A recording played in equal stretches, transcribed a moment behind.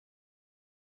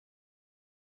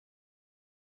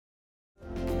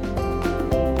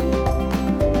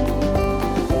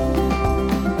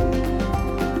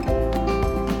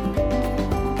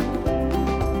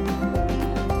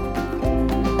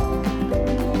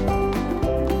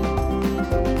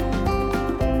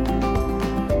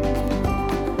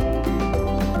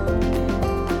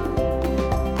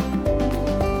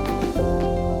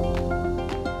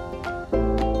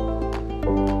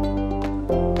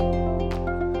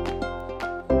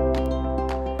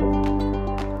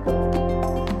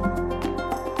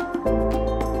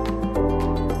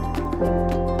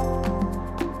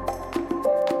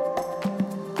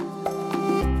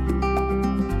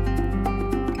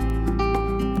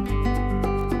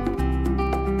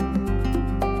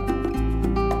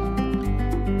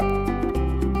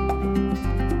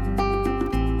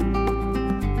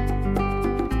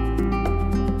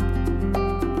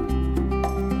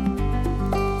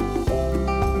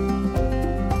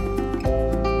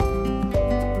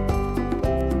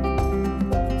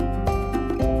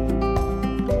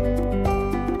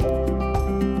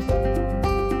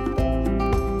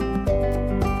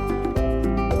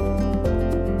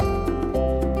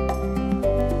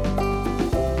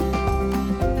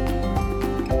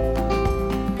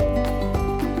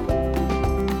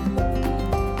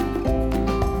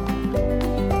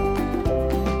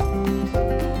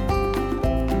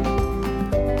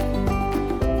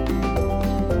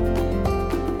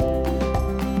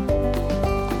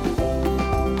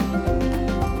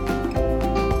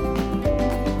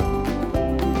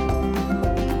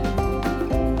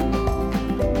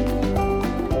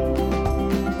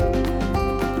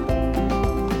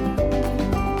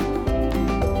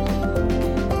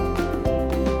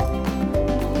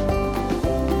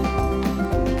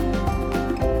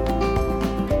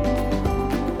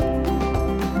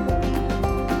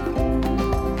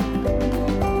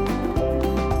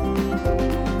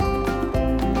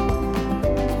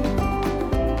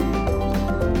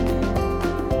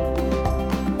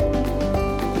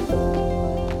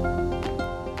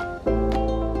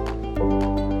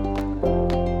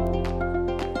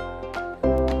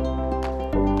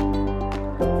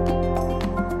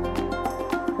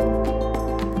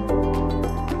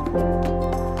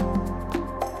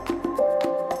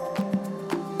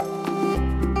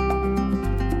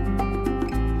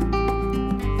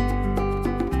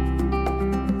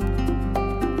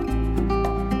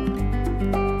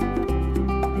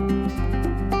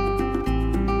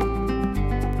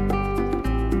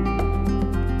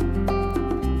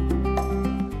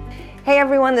Hey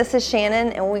everyone, this is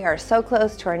Shannon, and we are so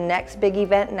close to our next big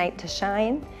event, Night to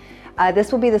Shine.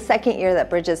 This will be the second year that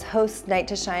Bridges hosts Night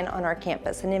to Shine on our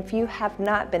campus. And if you have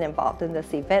not been involved in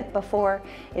this event before,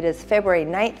 it is February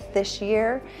 9th this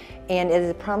year, and it is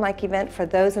a prom-like event for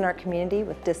those in our community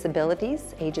with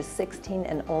disabilities, ages 16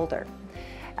 and older.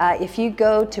 If you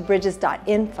go to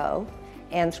bridges.info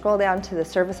and scroll down to the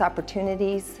service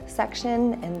opportunities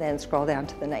section and then scroll down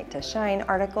to the Night to Shine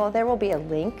article, there will be a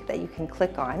link that you can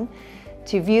click on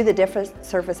to view the different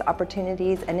service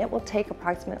opportunities, and it will take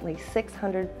approximately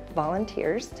 600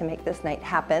 volunteers to make this night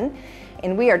happen.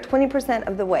 And we are 20%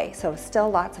 of the way, so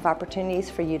still lots of opportunities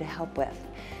for you to help with.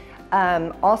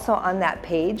 Also on that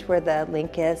page where the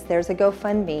link is, there's a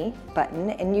GoFundMe button,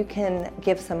 and you can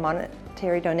give some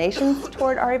monetary donations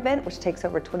toward our event, which takes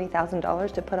over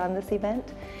 $20,000 to put on this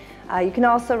event. You can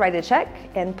also write a check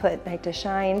and put Night to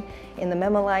Shine in the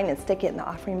memo line and stick it in the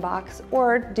offering box,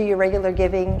 or do your regular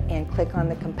giving and click on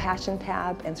the Compassion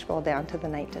tab and scroll down to the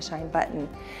Night to Shine button.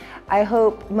 I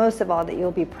hope most of all that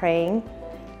you'll be praying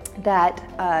that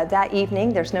that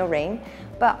evening there's no rain,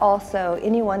 but also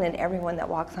anyone and everyone that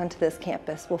walks onto this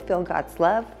campus will feel God's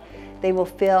love. They will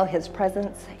feel His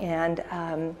presence and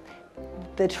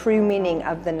the true meaning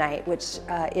of the night, which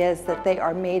is that they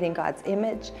are made in God's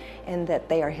image and that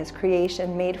they are His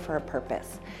creation, made for a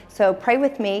purpose. So pray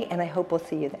with me, and I hope we'll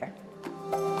see you there.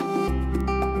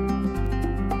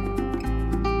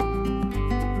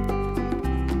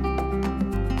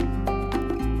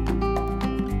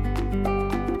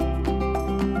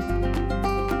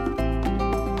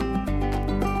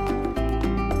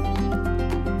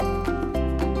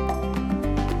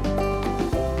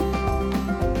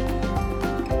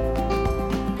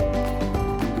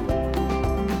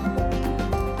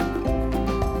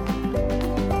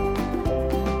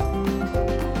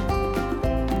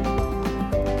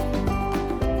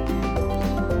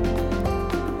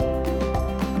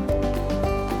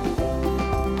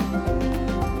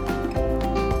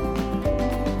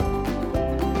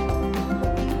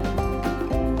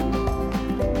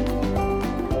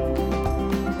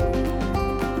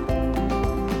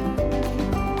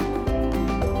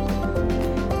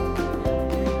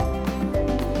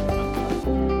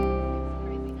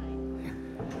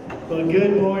 Well,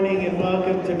 good morning and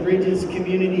welcome to Bridges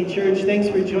Community Church. Thanks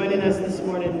for joining us this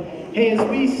morning. Hey, as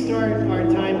we start our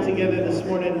time together this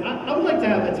morning, I would like to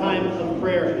have a time of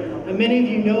prayer. And many of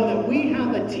you know that we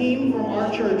have a team from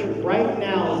our church right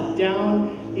now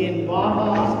down in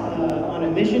Baja on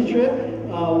a mission trip,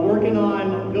 working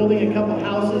on building a couple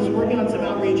houses, working on some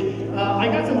outreach. I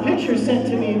got some pictures sent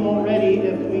to me already.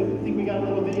 If we think we got a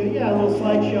little video, yeah, a little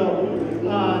slideshow.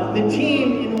 The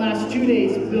team in the last 2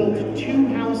 days built 2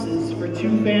 houses for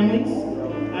 2 families.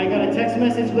 I got a text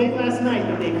message late last night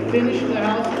that they finished the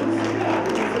houses.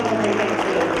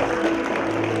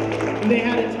 And they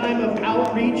had a time of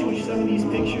outreach, which some of these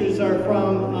pictures are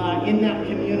from in that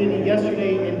community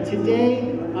yesterday. And today,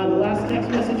 the last text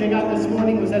message I got this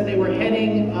morning was that they were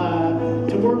heading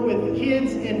to work with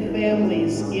kids and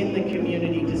families in the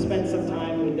community to spend some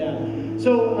time with them.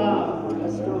 So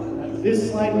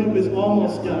this slide loop is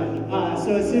almost done.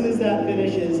 So as soon as that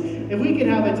finishes, if we could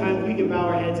have a time, if we could bow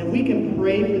our heads, and we can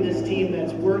pray for this team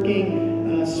that's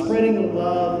working, spreading the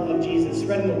love of Jesus,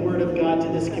 spreading the word of God to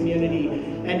this community,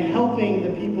 and helping the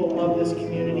people of this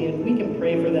community, and we can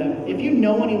pray for them. If you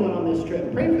know anyone on this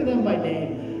trip, pray for them by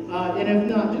name. And if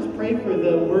not, just pray for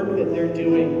the work that they're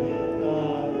doing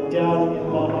down in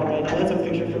Baja right now. That's a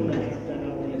picture from that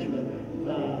outreach.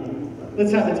 But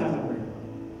let's have the time of prayer.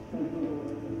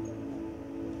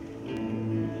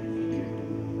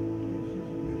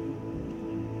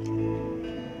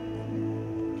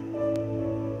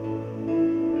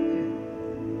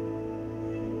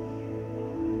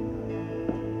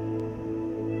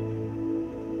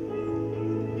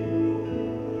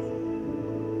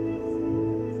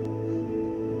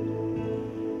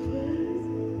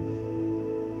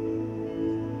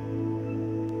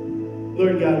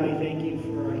 Lord God, we thank you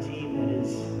for our team that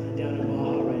is down in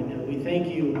Baja right now. We thank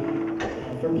you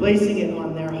for placing it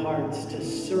on their hearts to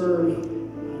serve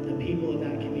the people of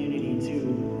that community, to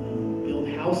build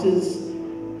houses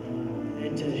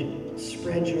and to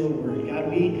spread your word.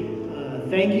 God, we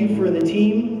thank you for the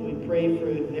team. We pray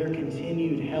for their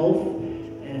continued health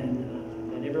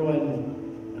and that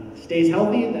everyone stays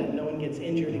healthy and that no one gets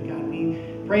injured. And God, we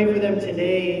pray for them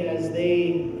today as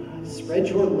they spread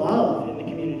your love in the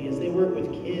community, as they work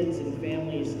with kids and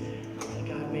families.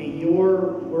 God, may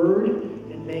your word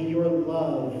and may your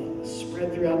love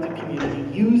spread throughout the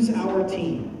community. Use our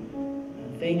team.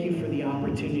 Thank you for the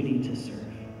opportunity to serve.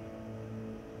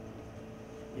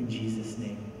 In Jesus'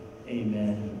 name,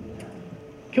 amen.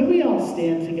 Can we all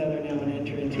stand together now and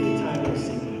enter into a time of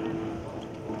singing?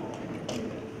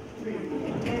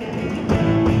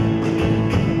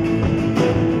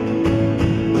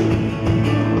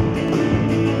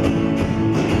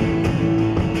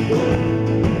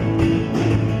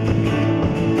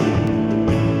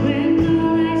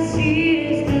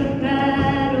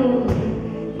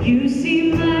 You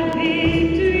see my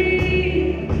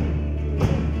victory.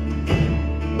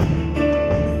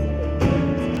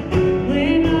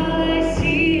 When all I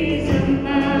see is a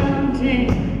mountain.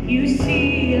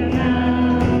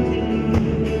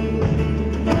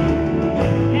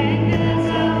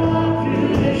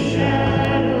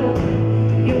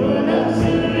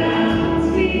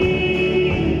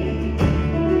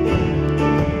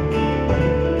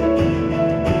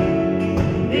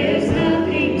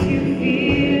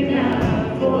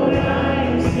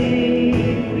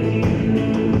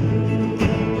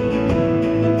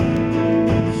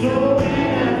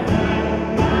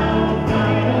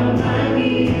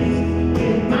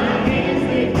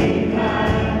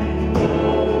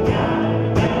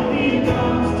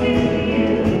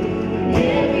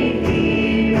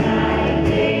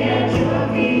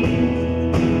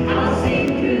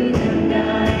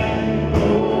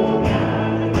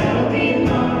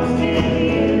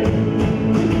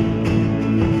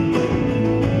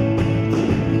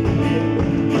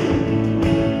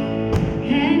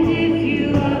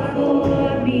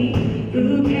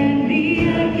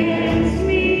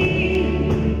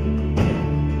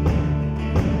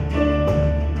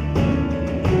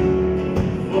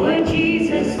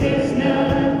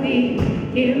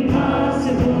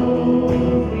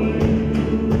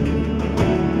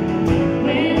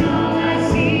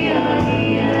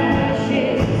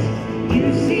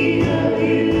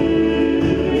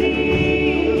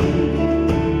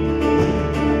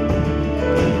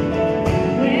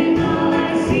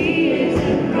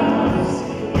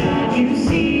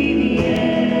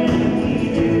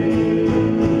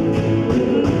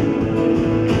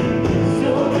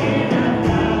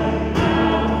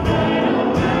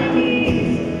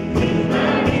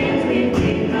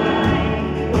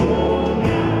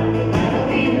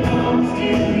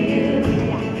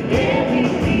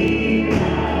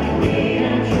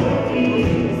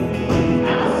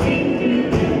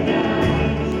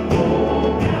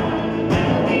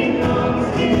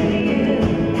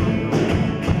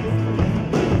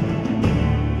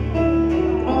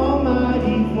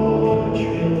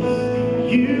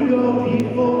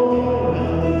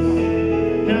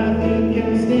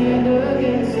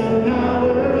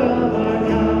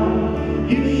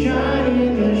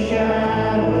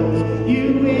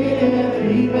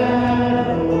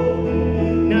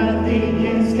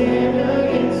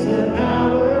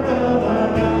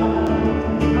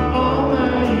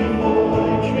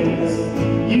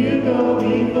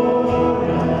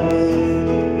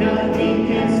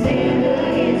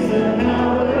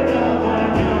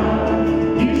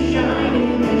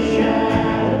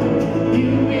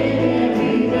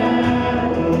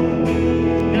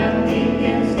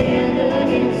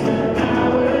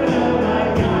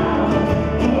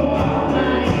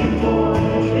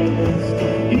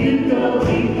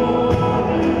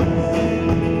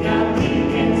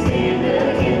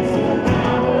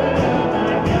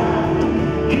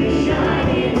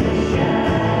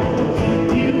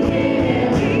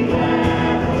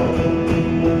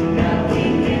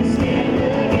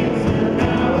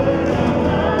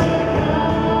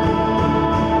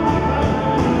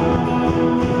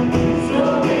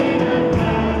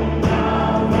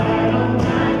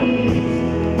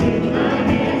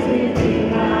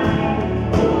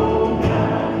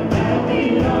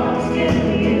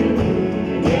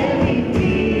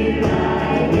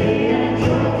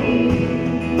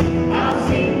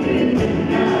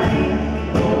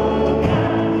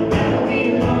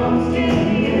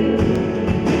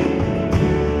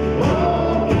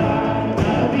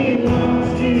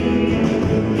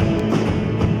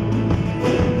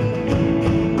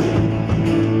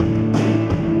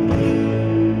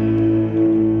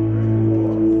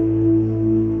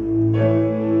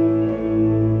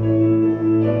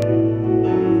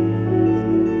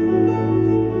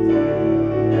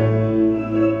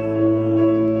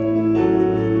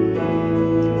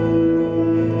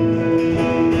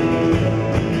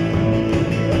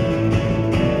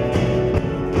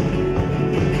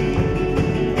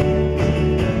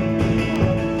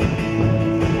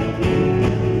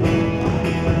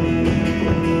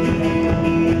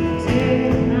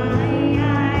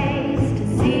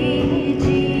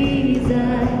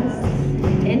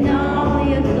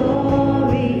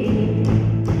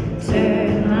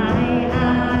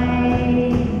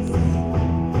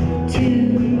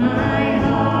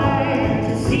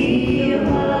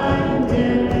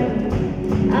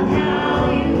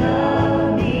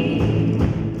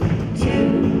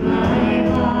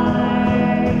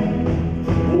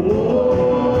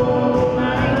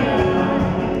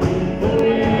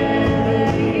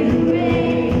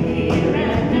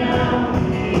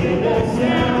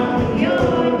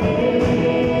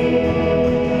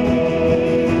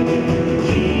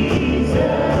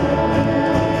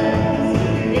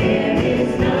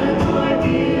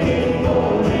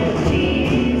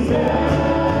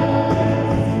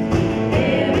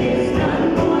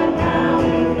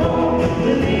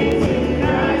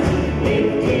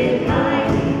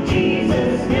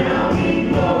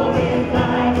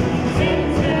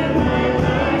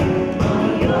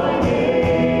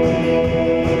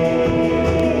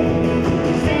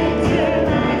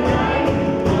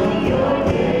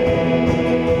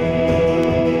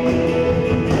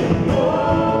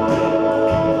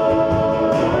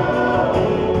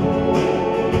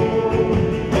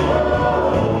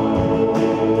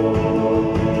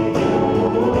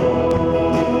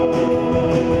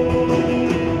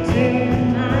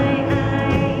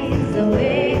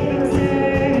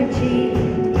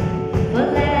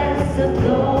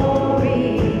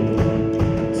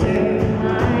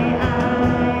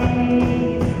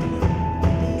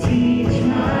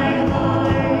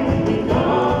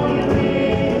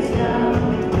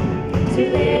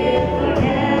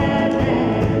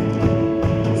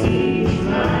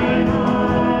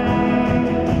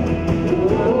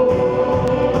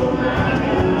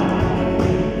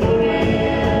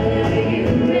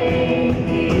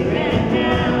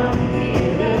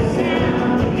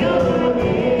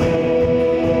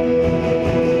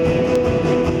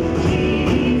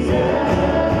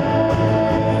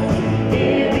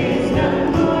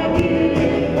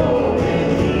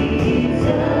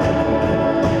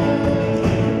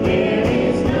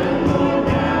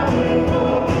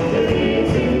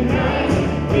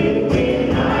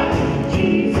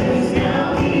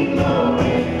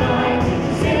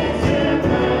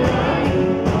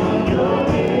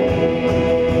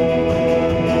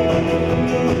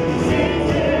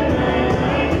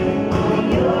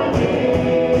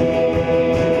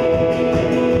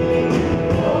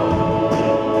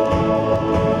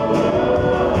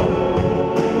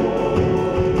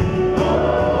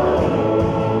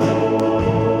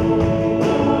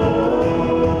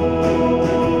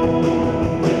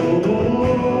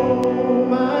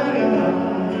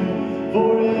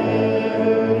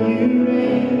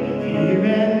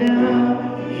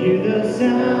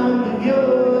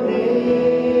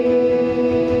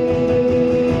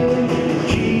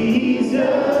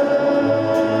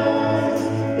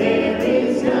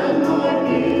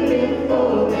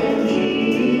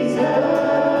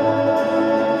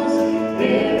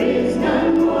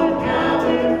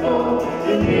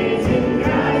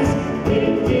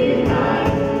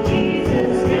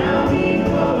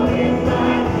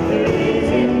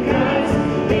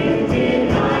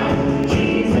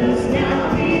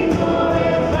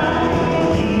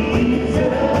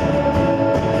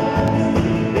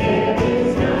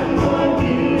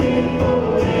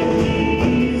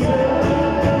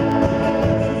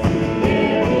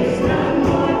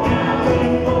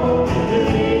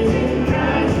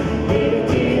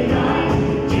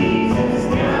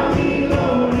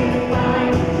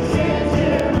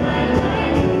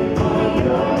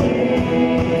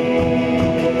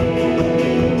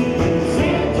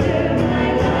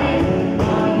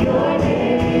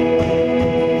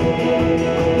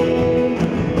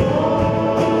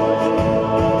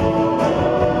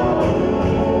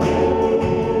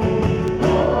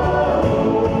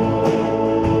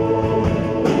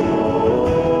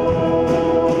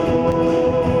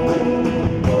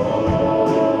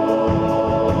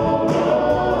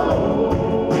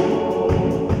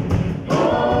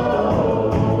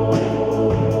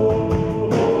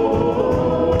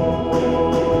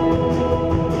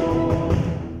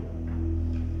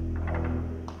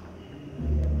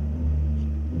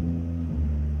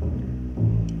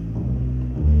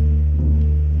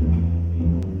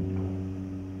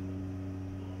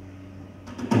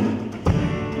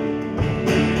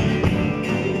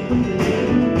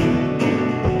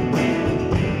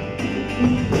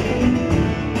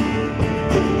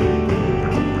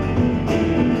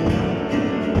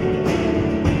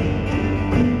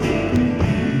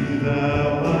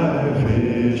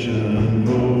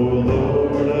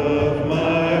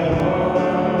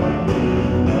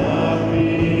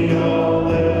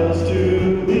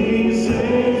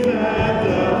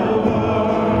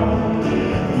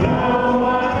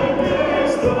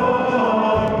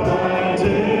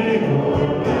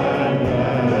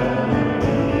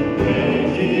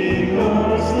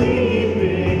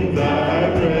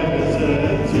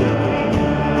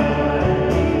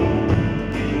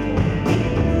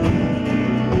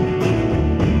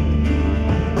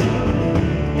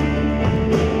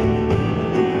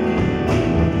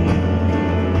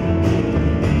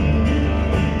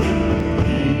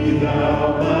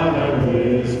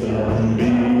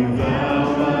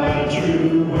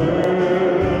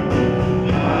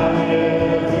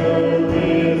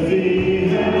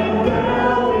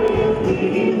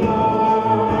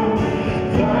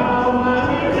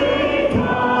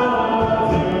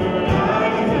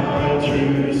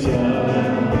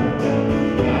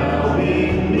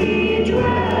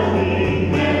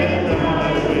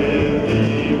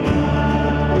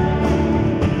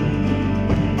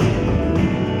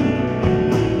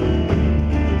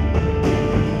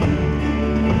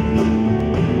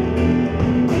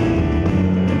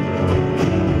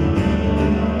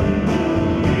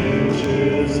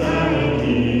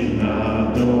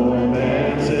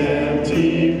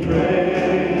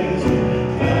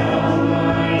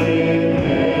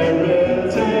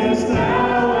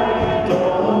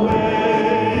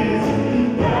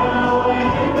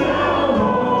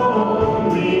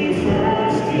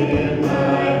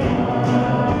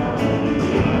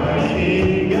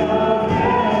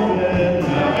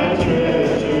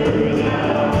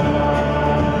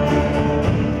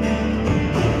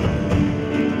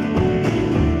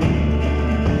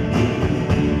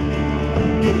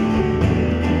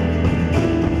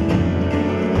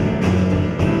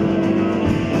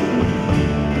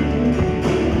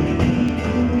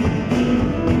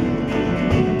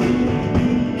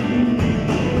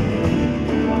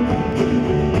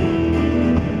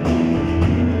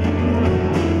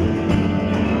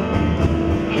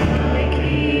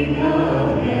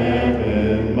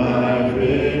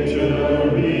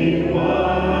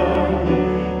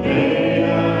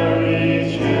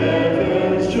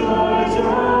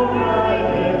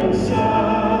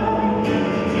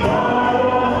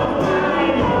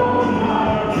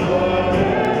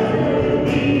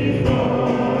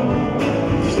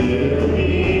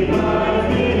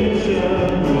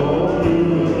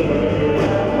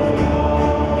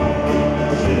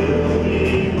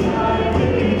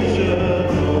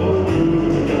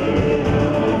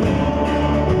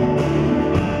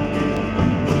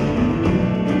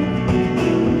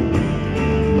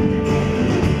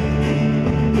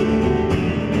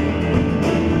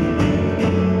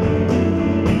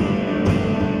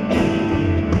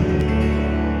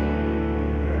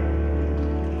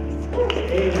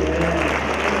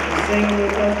 along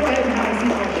with us. Go ahead and have a seat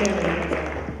while Shannon gets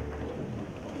up.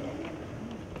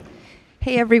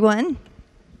 Hey everyone.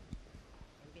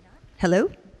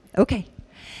 Hello? Okay.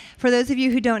 For those of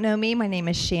you who don't know me, my name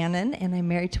is Shannon, and I'm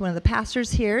married to one of the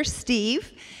pastors here,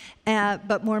 Steve.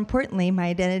 But more importantly, my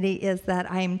identity is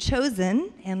that I am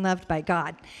chosen and loved by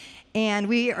God. And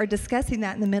we are discussing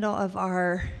that in the middle of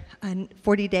our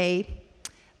 40-day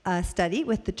study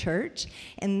with the church.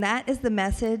 And that is the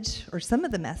message, or some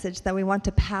of the message, that we want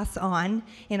to pass on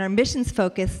in our missions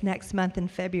focus next month in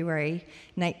February,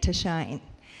 Night to Shine.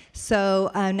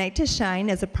 So Night to Shine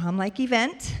is a prom-like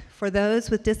event for those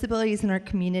with disabilities in our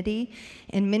community,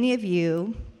 and many of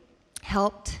you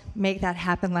helped make that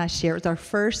happen last year. It was our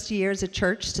first year as a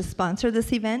church to sponsor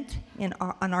this event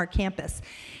on our campus,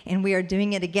 and we are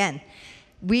doing it again.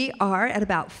 We are at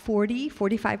about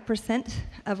 45%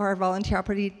 of our volunteer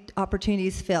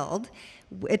opportunities filled.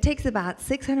 It takes about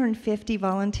 650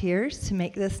 volunteers to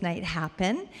make this night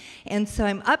happen. And so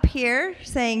I'm up here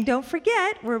saying, don't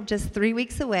forget, we're just 3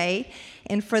 weeks away.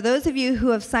 And for those of you who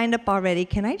have signed up already,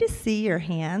 can I just see your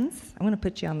hands? I'm going to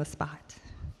put you on the spot.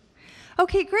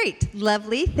 Okay, great.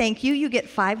 Lovely. Thank you. You get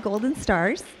 5 golden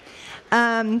stars.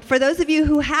 For those of you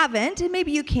who haven't, and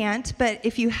maybe you can't, but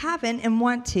if you haven't and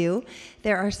want to,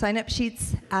 there are sign-up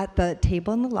sheets at the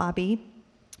table in the lobby.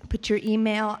 Put your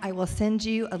email. I will send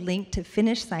you a link to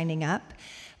finish signing up.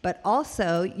 But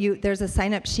also, there's a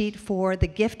sign-up sheet for the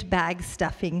gift bag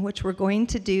stuffing, which we're going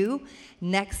to do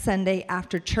next Sunday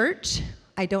after church.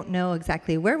 I don't know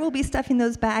exactly where we'll be stuffing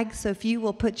those bags, so if you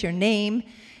will put your name,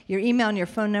 your email, and your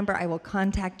phone number, I will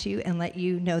contact you and let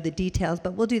you know the details,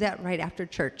 but we'll do that right after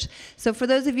church. So for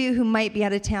those of you who might be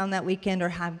out of town that weekend or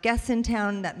have guests in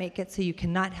town that make it so you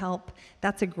cannot help,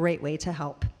 that's a great way to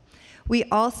help. We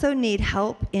also need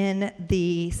help in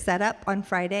the setup on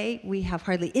Friday. We have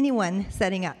hardly anyone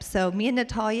setting up, so me and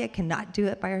Natalia cannot do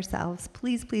it by ourselves.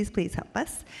 Please, please, please help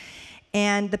us.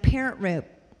 And the parent room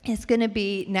is going to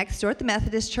be next door at the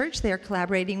Methodist Church. They are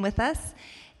collaborating with us.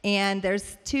 And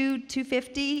there's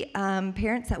 250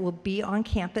 parents that will be on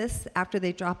campus after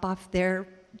they drop off their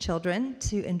children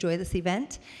to enjoy this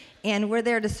event. And we're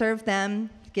there to serve them,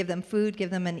 give them food,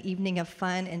 give them an evening of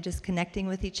fun and just connecting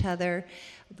with each other.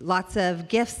 Lots of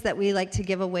gifts that we like to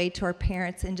give away to our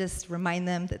parents and just remind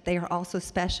them that they are also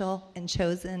special and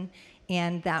chosen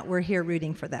and that we're here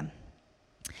rooting for them.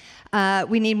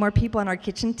 We need more people on our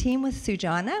kitchen team with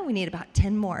Sujana. We need about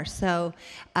 10 more, so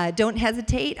don't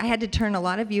hesitate. I had to turn a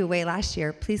lot of you away last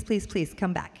year. Please, please, please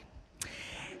come back.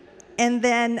 And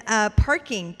then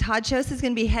parking. Todd Schos is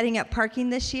going to be heading up parking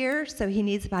this year, so he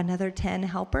needs about another 10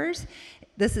 helpers.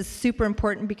 This is super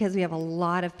important because we have a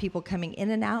lot of people coming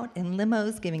in and out in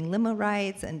limos, giving limo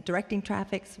rides, and directing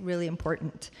traffic's really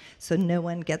important, so no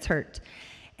one gets hurt.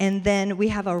 And then we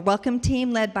have our welcome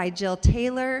team led by Jill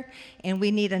Taylor, and we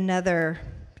need another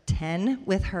 10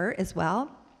 with her as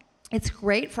well. It's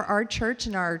great for our church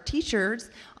and our teachers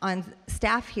on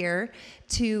staff here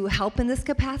to help in this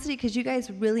capacity because you guys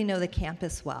really know the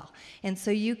campus well. And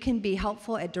so you can be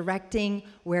helpful at directing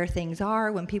where things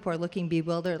are when people are looking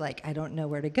bewildered, like, I don't know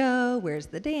where to go, where's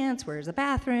the dance, where's the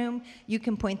bathroom? You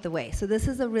can point the way. So this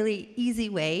is a really easy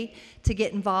way to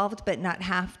get involved but not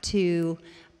have to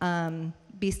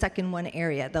be stuck in one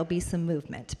area. There'll be some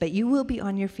movement, but you will be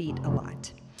on your feet a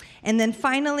lot. And then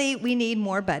finally, we need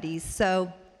more buddies.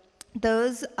 So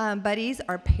those buddies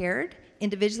are paired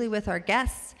individually with our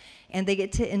guests, and they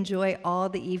get to enjoy all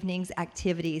the evening's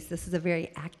activities. This is a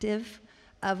very active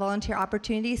volunteer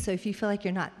opportunity, so if you feel like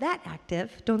you're not that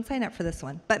active, don't sign up for this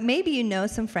one. But maybe you know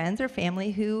some friends or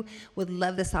family who would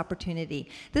love this opportunity.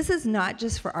 This is not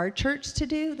just for our church to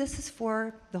do, this is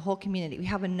for the whole community. We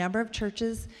have a number of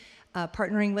churches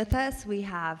partnering with us. We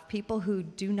have people who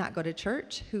do not go to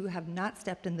church, who have not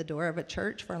stepped in the door of a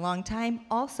church for a long time,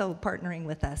 also partnering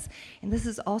with us. And this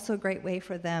is also a great way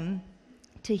for them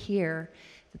to hear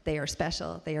that they are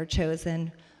special, they are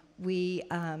chosen. We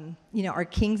are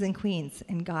kings and queens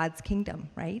in God's kingdom,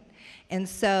 right? And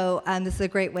so this is a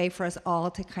great way for us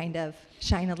all to kind of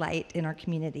shine a light in our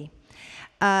community.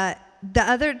 The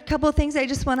other couple of things I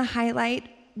just want to highlight,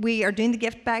 we are doing the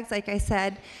gift bags, like I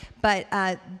said, but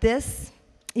this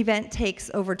event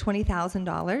takes over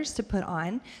 $20,000 to put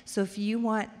on. So if you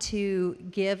want to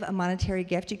give a monetary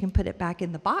gift, you can put it back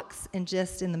in the box and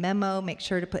just in the memo, make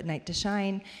sure to put Night to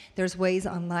Shine. There's ways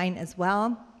online as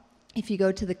well. If you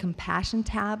go to the Compassion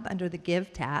tab under the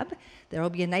Give tab, there will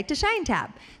be a Night to Shine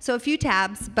tab. So a few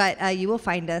tabs, but you will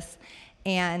find us.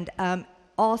 And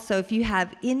also, if you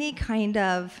have any kind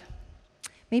of,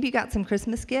 maybe you got some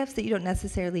Christmas gifts that you don't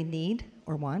necessarily need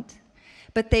or want,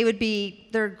 But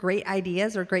they're great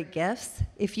ideas or great gifts.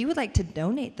 If you would like to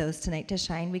donate those tonight to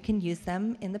Shine, we can use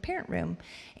them in the parent room.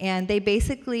 And they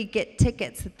basically get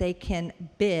tickets that they can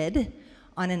bid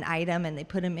on an item, and they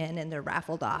put them in and they're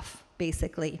raffled off,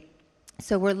 basically.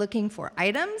 So we're looking for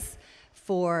items,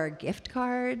 for gift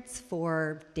cards,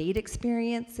 for date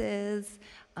experiences,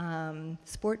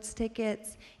 sports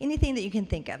tickets, anything that you can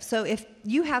think of. So if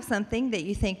you have something that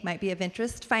you think might be of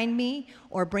interest, find me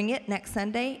or bring it next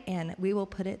Sunday, and we will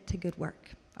put it to good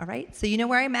work. All right? So you know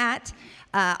where I'm at.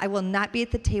 I will not be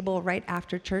at the table right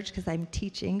after church because I'm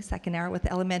teaching second hour with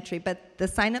elementary, but the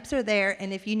sign-ups are there,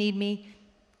 and if you need me,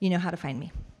 you know how to find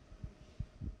me.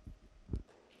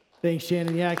 Thanks,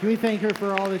 Shannon. Yeah, can we thank her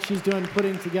for all that she's doing,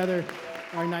 putting together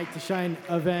our Night to Shine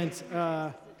event.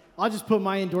 I'll just put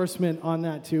my endorsement on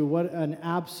that too. What an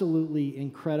absolutely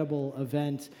incredible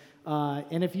event.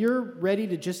 And if you're ready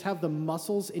to just have the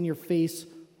muscles in your face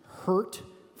hurt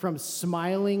from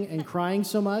smiling and crying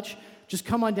so much, just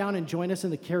come on down and join us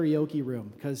in the karaoke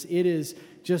room, because it is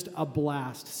just a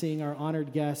blast seeing our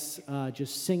honored guests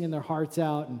just singing their hearts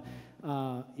out. And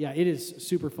yeah, it is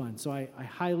super fun. So I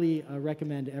highly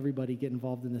recommend everybody get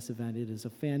involved in this event. It is a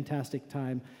fantastic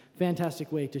time,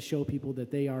 fantastic way to show people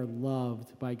that they are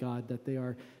loved by God, that they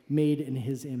are made in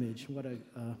His image. What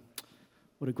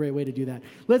a great way to do that.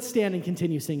 Let's stand and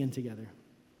continue singing together.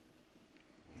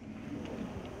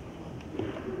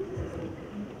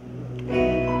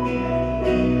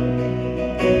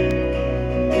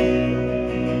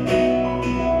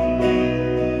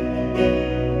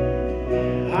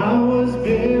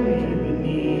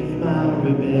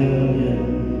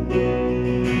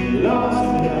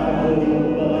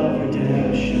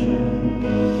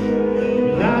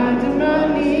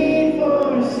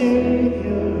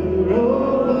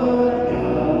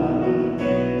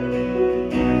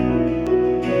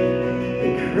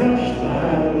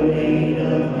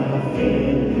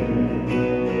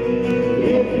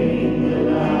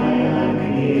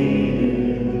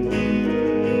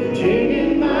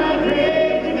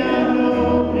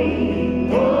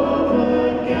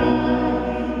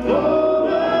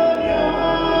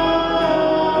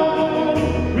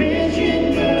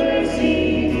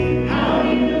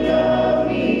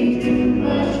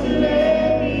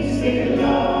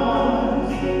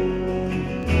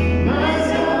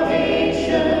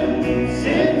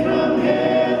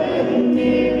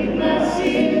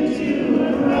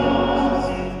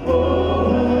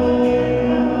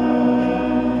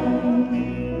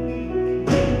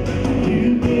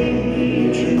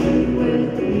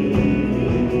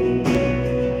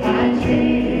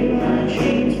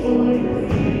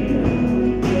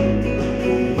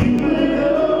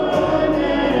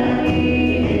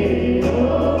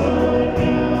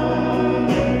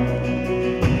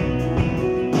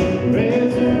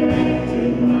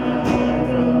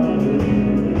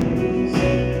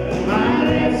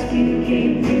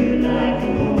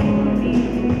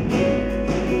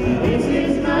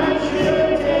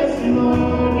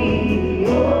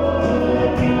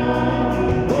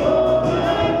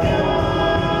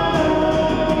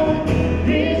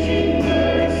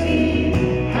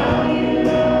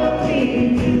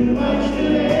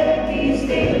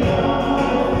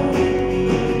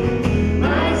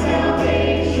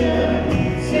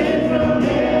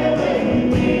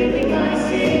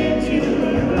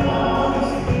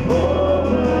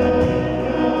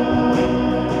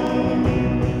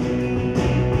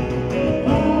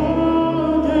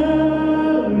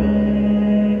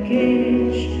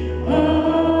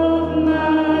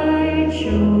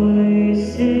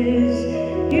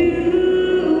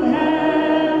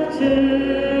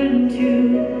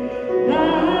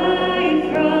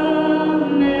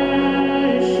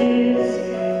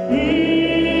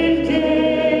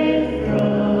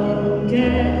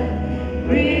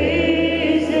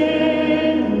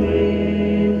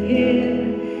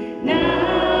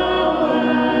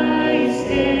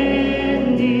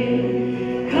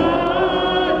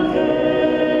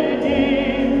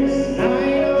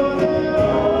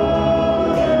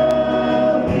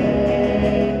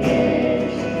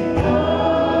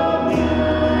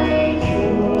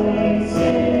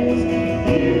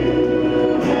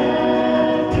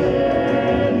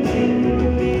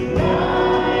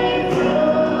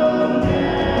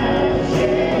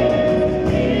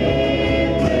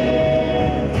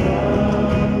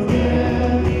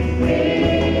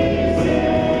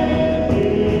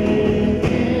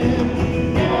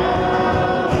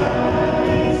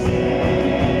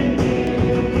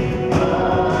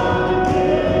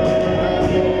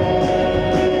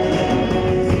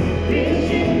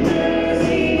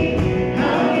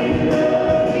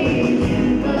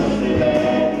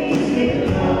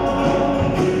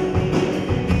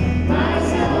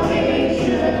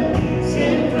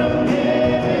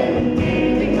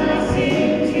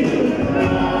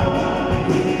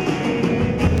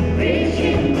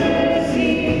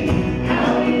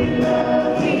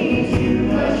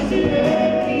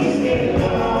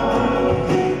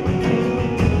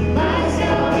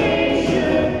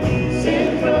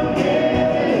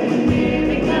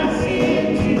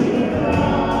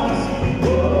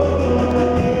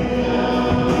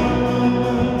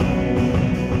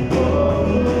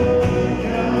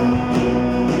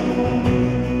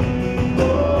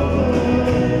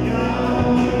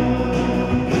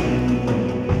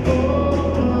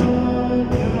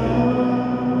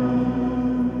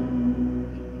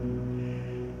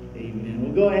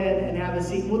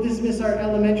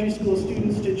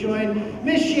 Shine,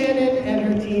 Miss Shannon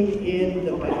and her team in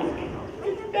the back.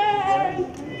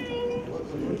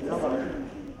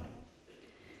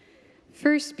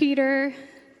 First Peter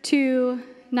 2,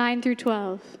 9 through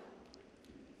 12.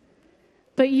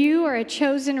 But you are a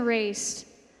chosen race,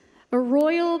 a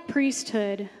royal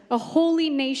priesthood, a holy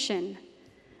nation,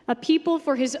 a people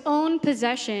for his own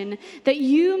possession, that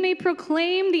you may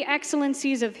proclaim the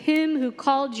excellencies of him who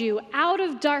called you out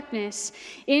of darkness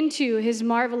into his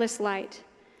marvelous light.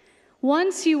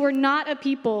 Once you were not a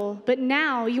people, but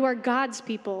now you are God's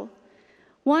people.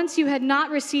 Once you had not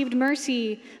received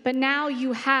mercy, but now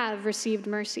you have received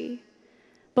mercy.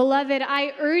 Beloved,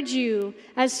 I urge you,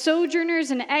 as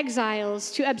sojourners and exiles,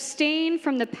 to abstain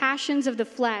from the passions of the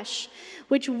flesh,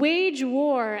 which wage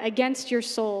war against your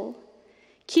soul.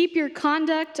 Keep your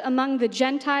conduct among the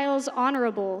Gentiles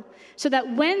honorable, so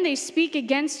that when they speak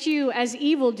against you as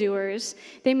evildoers,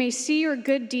 they may see your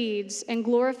good deeds and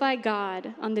glorify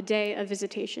God on the day of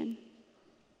visitation.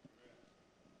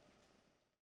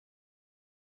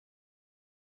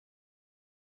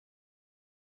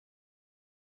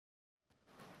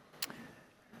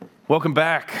 Welcome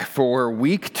back for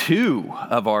week 2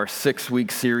 of our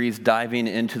 6-week series diving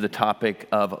into the topic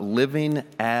of living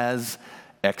as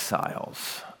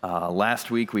exiles.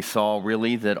 Last week we saw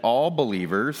really that all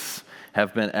believers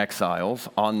have been exiles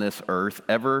on this earth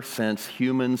ever since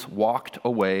humans walked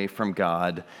away from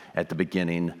God at the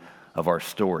beginning of our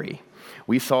story.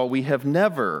 We saw we have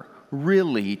never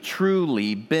really,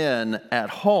 truly been at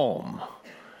home,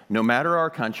 no matter our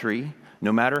country.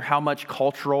 No matter how much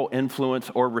cultural influence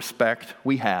or respect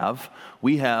we have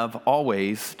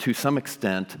always, to some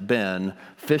extent, been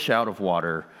fish out of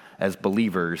water as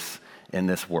believers in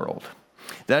this world.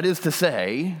 That is to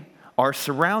say, our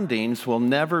surroundings will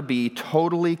never be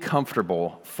totally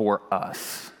comfortable for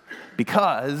us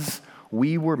because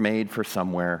we were made for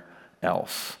somewhere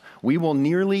else. We will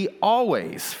nearly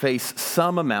always face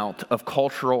some amount of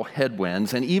cultural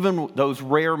headwinds, and even those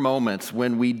rare moments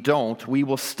when we don't, we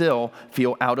will still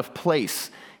feel out of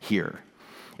place here.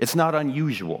 It's not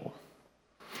unusual.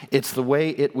 It's the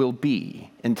way it will be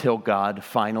until God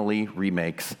finally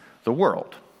remakes the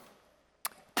world.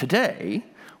 Today,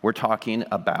 we're talking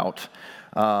about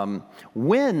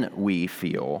when we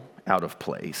feel out of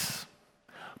place.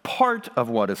 Part of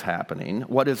what is happening,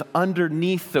 what is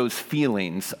underneath those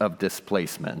feelings of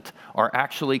displacement, are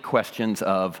actually questions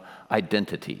of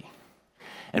identity.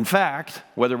 In fact,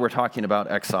 whether we're talking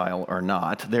about exile or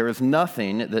not, there is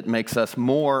nothing that makes us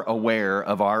more aware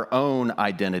of our own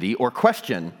identity or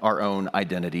question our own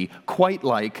identity quite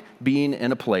like being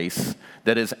in a place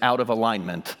that is out of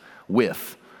alignment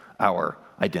with our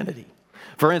identity.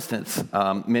 For instance,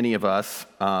 for many of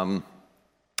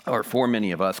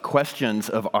us, questions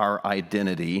of our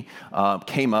identity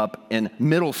came up in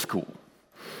middle school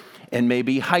and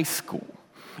maybe high school.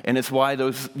 And it's why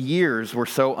those years were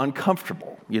so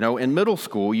uncomfortable. You know, in middle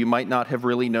school, you might not have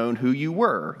really known who you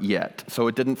were yet, so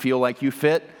it didn't feel like you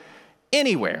fit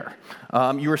anywhere.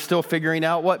 You were still figuring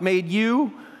out what made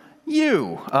you,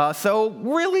 you. So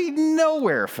really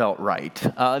nowhere felt right.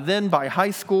 Then by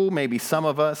high school, maybe some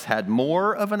of us had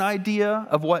more of an idea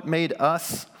of what made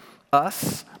us,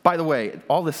 us. By the way,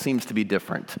 all this seems to be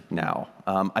different now.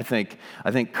 I think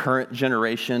current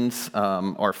generations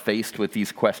are faced with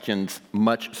these questions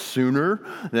much sooner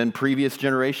than previous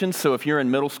generations. So if you're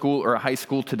in middle school or high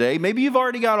school today, maybe you've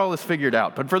already got all this figured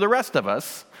out. But for the rest of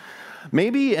us,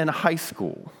 maybe in high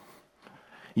school,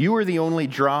 you were the only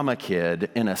drama kid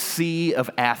in a sea of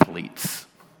athletes,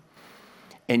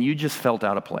 and you just felt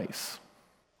out of place.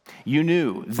 You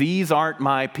knew, these aren't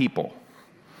my people.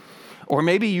 Or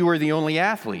maybe you were the only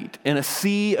athlete in a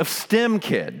sea of STEM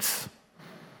kids,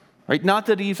 right? Not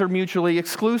that these are mutually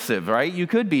exclusive, right? You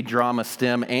could be drama,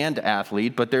 STEM, and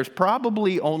athlete, but there's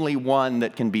probably only one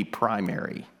that can be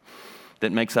primary,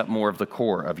 that makes up more of the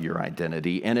core of your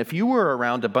identity. And if you were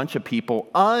around a bunch of people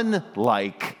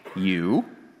unlike you,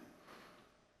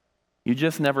 you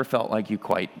just never felt like you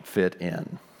quite fit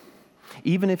in.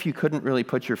 Even if you couldn't really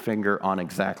put your finger on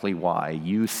exactly why,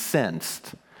 you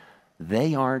sensed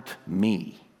they aren't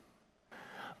me.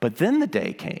 But then the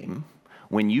day came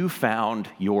when you found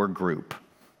your group.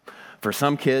 For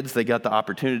some kids, they got the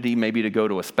opportunity maybe to go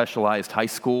to a specialized high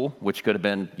school, which could have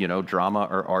been, drama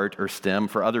or art or STEM.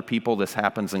 For other people, this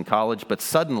happens in college. But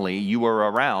suddenly, you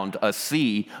are around a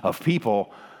sea of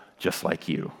people just like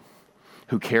you,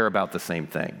 who care about the same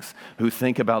things, who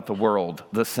think about the world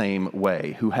the same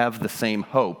way, who have the same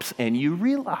hopes. And you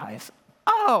realize,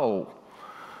 oh,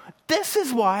 this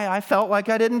is why I felt like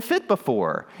I didn't fit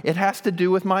before. It has to do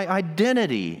with my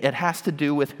identity. It has to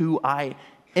do with who I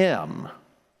am.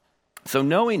 So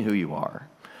knowing who you are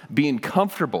Being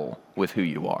comfortable with who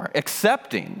you are,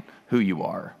 accepting who you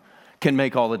are, can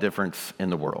make all the difference in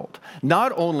the world.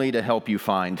 Not only to help you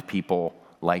find people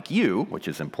like you, which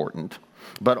is important,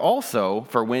 but also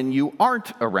for when you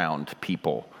aren't around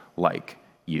people like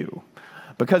you.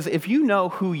 Because if you know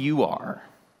who you are,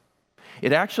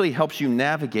 it actually helps you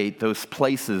navigate those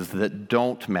places that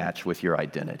don't match with your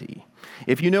identity.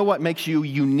 If you know what makes you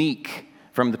unique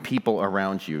from the people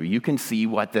around you, you can see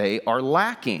what they are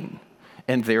lacking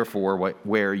and therefore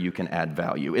where you can add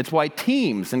value. It's why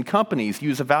teams and companies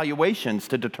use evaluations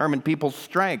to determine people's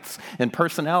strengths and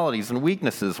personalities and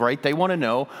weaknesses, right? They want to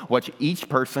know what each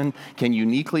person can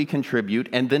uniquely contribute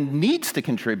and then needs to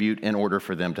contribute in order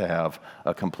for them to have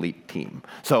a complete team.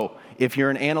 So if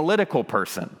you're an analytical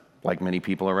person, like many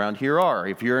people around here are,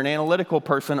 if you're an analytical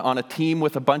person on a team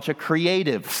with a bunch of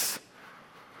creatives,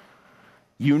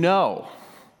 you know,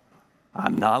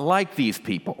 I'm not like these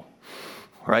people.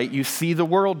 Right? You see the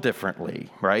world differently,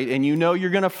 right? And you know you're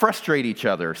going to frustrate each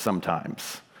other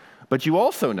sometimes. But you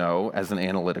also know, as an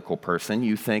analytical person,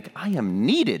 you think, I am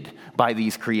needed by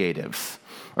these creatives,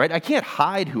 right? I can't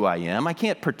hide who I am. I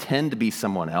can't pretend to be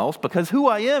someone else because who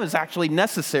I am is actually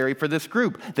necessary for this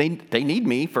group. They need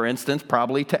me, for instance,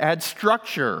 probably to add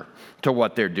structure to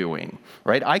what they're doing,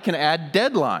 right? I can add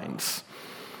deadlines.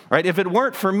 Right? If it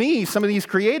weren't for me, some of these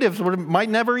creatives might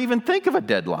never even think of a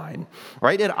deadline,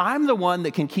 right? And I'm the one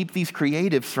that can keep these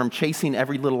creatives from chasing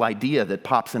every little idea that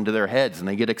pops into their heads and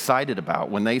they get excited about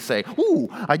when they say, ooh,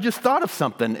 I just thought of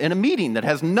something in a meeting that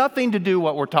has nothing to do with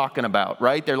what we're talking about,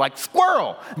 right? They're like,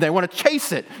 squirrel, and they want to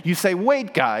chase it. You say,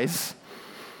 wait, guys,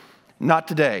 not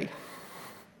today.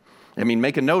 I mean,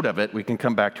 make a note of it. We can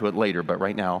come back to it later, but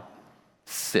right now,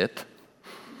 sit,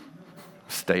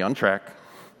 stay on track,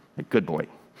 good boy.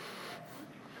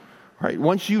 Right?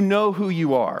 Once you know who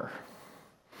you are,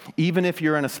 even if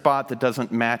you're in a spot that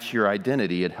doesn't match your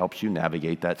identity, it helps you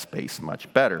navigate that space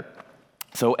much better.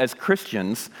 So as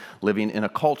Christians living in a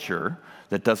culture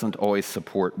that doesn't always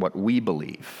support what we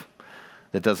believe,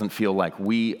 that doesn't feel like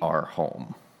we are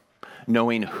home,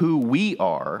 knowing who we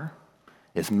are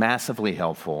is massively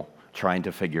helpful trying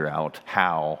to figure out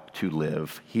how to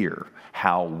live here,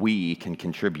 how we can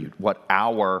contribute, what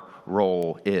our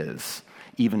role is,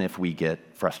 even if we get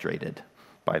frustrated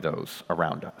by those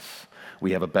around us.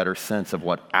 We have a better sense of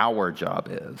what our job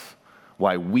is,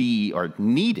 why we are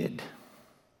needed.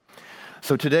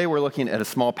 So today we're looking at a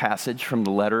small passage from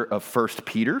the letter of 1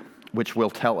 Peter, which will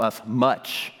tell us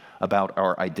much about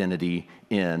our identity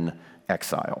in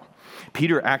exile.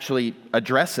 Peter actually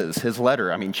addresses his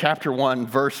letter. Chapter 1,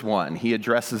 verse 1, he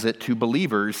addresses it to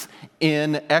believers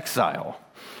in exile.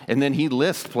 And then he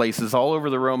lists places all over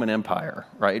the Roman Empire,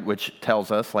 right? Which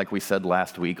tells us, like we said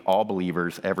last week, all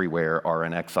believers everywhere are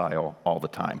in exile all the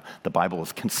time. The Bible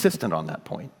is consistent on that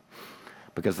point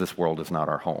because this world is not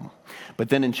our home. But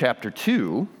then in chapter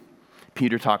 2,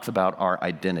 Peter talks about our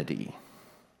identity.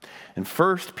 And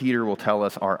first, Peter will tell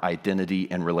us our identity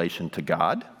in relation to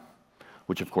God,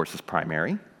 which of course is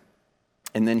primary.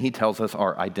 And then he tells us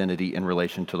our identity in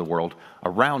relation to the world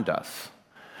around us,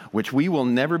 which we will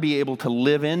never be able to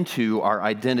live into our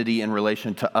identity in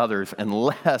relation to others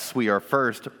unless we are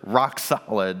first rock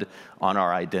solid on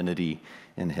our identity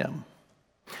in Him.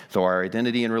 So our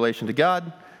identity in relation to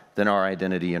God, then our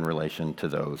identity in relation to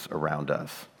those around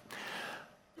us.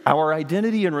 Our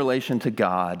identity in relation to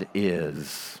God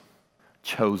is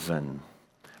chosen,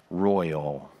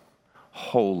 royal,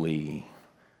 holy,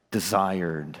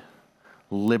 desired,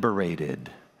 liberated,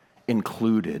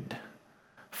 included,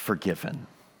 forgiven.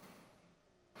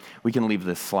 We can leave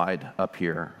this slide up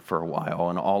here for a while,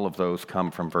 and all of those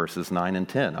come from verses 9 and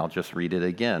 10. I'll just read it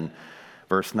again.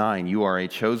 Verse 9, you are a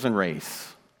chosen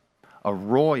race, a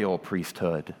royal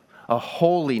priesthood, a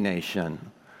holy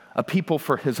nation, a people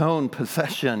for His own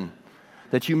possession,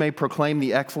 that you may proclaim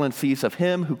the excellencies of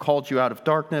Him who called you out of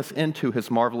darkness into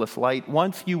His marvelous light.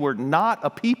 Once you were not a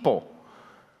people,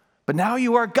 but now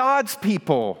you are God's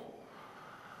people.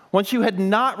 Once you had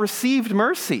not received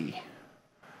mercy,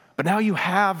 but now you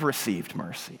have received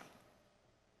mercy.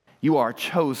 You are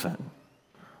chosen,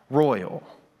 royal,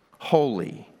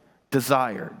 holy,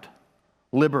 desired,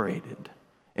 liberated,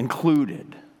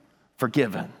 included,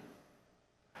 forgiven.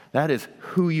 That is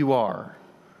who you are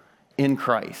in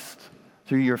Christ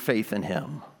through your faith in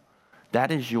Him. That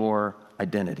is your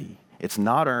identity. It's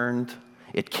not earned.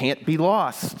 It can't be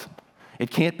lost.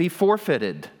 It can't be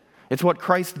forfeited. It's what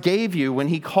Christ gave you when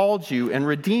He called you and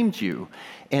redeemed you.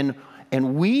 And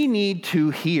we need to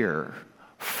hear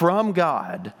from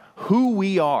God who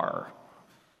we are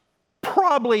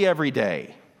probably every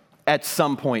day at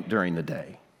some point during the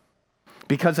day.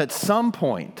 Because at some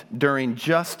point during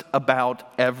just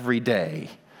about every day,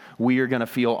 we are going to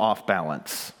feel off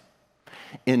balance,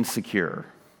 insecure,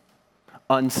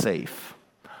 unsafe,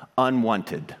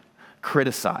 unwanted,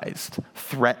 criticized,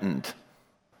 threatened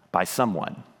by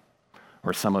someone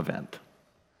or some event.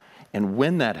 And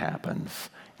when that happens,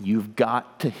 you've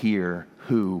got to hear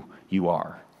who you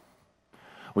are.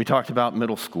 We talked about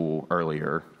middle school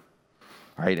earlier,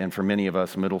 right? And for many of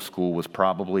us, middle school was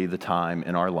probably the time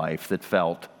in our life that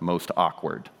felt most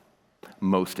awkward,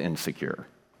 most insecure.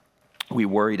 We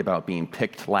worried about being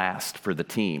picked last for the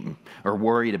team, or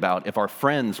worried about if our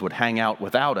friends would hang out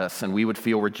without us and we would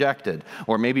feel rejected,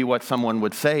 or maybe what someone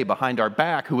would say behind our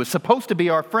back who was supposed to be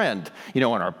our friend. You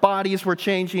know, and our bodies were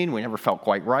changing, we never felt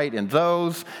quite right in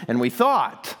those, and we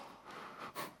thought,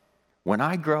 when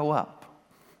I grow up,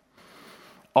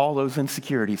 all those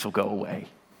insecurities will go away.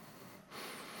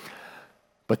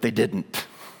 But they didn't,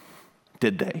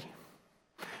 did they?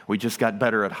 We just got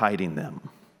better at hiding them.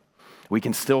 We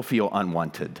can still feel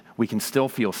unwanted. We can still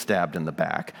feel stabbed in the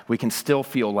back. We can still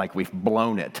feel like we've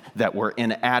blown it, that we're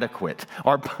inadequate.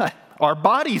 Our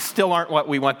bodies still aren't what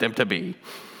we want them to be.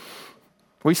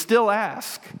 We still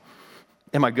ask,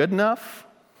 am I good enough?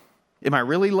 Am I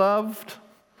really loved?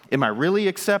 Am I really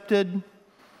accepted?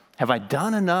 Have I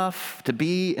done enough to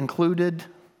be included?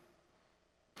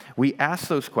 We ask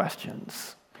those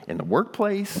questions in the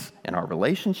workplace, in our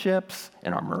relationships,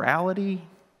 in our morality.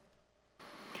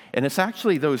 And it's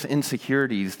actually those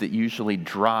insecurities that usually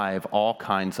drive all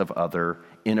kinds of other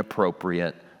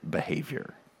inappropriate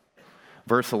behavior.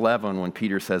 Verse 11, when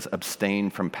Peter says,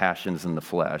 abstain from passions in the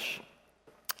flesh,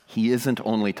 he isn't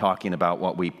only talking about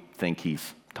what we think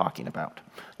he's talking about.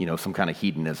 You know, some kind of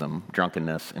hedonism,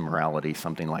 drunkenness, immorality,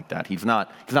 something like that. He's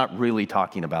not really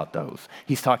talking about those.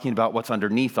 He's talking about what's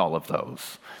underneath all of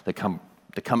those that come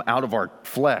out of our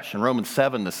flesh. In Romans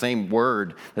 7, the same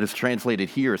word that is translated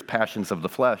here as passions of the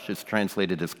flesh is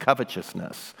translated as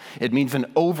covetousness. It means an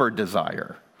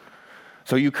over-desire.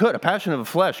 So a passion of the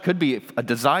flesh could be a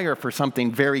desire for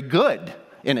something very good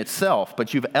in itself,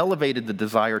 but you've elevated the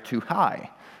desire too high,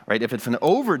 right? If it's an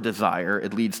over-desire,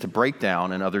 it leads to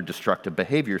breakdown and other destructive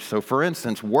behaviors. So for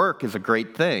instance, work is a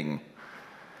great thing.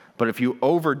 But if you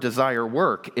over-desire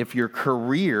work, if your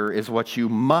career is what you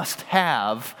must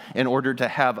have in order to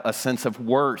have a sense of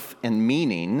worth and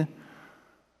meaning,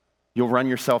 you'll run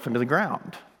yourself into the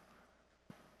ground.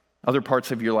 Other parts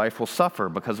of your life will suffer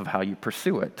because of how you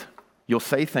pursue it. You'll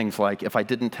say things like, if I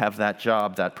didn't have that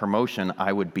job, that promotion,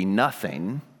 I would be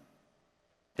nothing.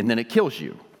 And then it kills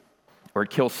you, or it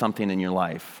kills something in your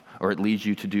life, or it leads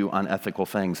you to do unethical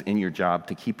things in your job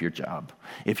to keep your job.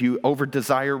 If you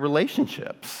over-desire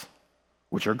relationships,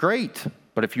 which are great,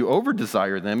 but if you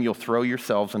over-desire them, you'll throw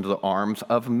yourselves into the arms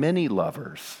of many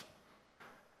lovers,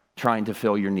 trying to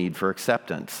fill your need for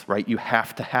acceptance, right? You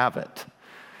have to have it.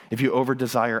 If you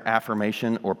over-desire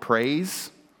affirmation or praise,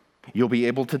 you'll be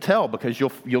able to tell because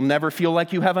you'll never feel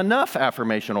like you have enough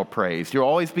affirmation or praise. You'll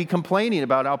always be complaining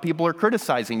about how people are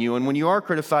criticizing you, and when you are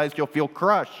criticized, you'll feel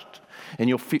crushed. And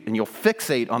you'll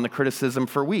fixate on the criticism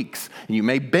for weeks. And you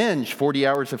may binge 40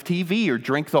 hours of TV or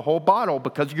drink the whole bottle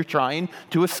because you're trying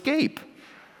to escape.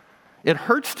 It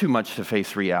hurts too much to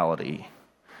face reality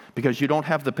because you don't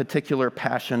have the particular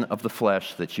passion of the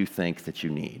flesh that you think that you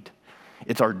need.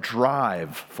 It's our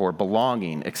drive for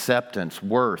belonging, acceptance,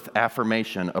 worth,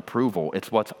 affirmation, approval.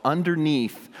 It's what's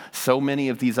underneath so many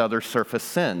of these other surface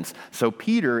sins. So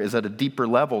Peter is at a deeper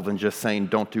level than just saying,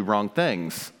 don't do wrong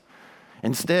things.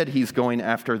 Instead, he's going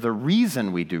after the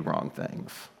reason we do wrong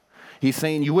things. He's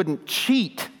saying you wouldn't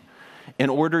cheat in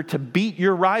order to beat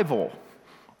your rival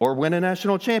or win a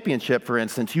national championship, for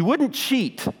instance. You wouldn't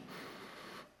cheat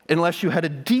unless you had a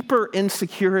deeper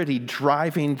insecurity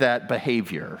driving that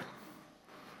behavior.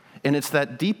 And it's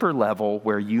that deeper level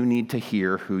where you need to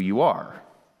hear who you are.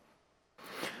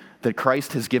 That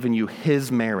Christ has given you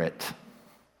his merit,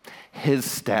 his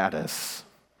status,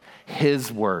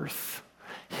 his worth,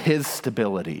 his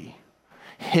stability,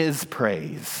 his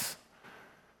praise.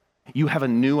 You have a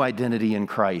new identity in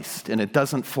Christ, and it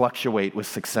doesn't fluctuate with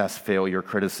success, failure,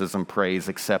 criticism, praise,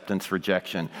 acceptance,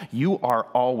 rejection. You are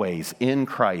always in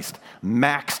Christ,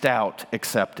 maxed out,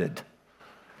 accepted.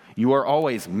 You are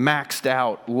always maxed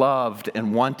out, loved,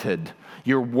 and wanted.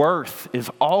 Your worth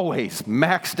is always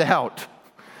maxed out.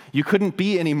 You couldn't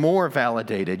be any more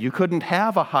validated. You couldn't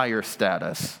have a higher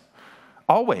status.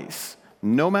 Always,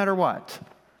 no matter what.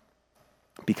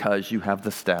 Because you have the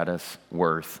status,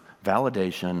 worth,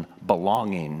 validation,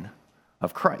 belonging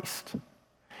of Christ.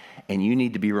 And you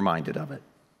need to be reminded of it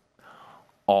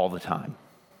all the time,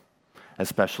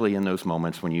 especially in those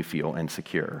moments when you feel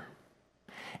insecure.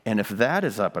 And if that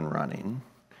is up and running,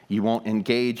 you won't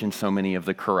engage in so many of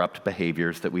the corrupt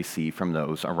behaviors that we see from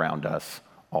those around us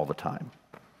all the time.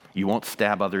 You won't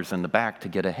stab others in the back to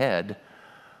get ahead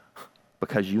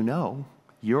because you know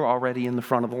you're already in the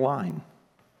front of the line.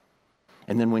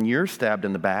 And then when you're stabbed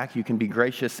in the back, you can be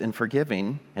gracious and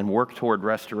forgiving and work toward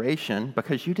restoration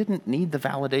because you didn't need the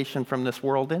validation from this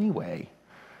world anyway.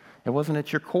 It wasn't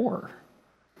at your core.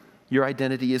 Your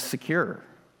identity is secure.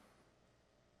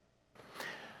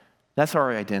 That's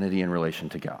our identity in relation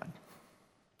to God.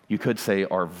 You could say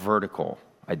our vertical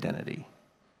identity.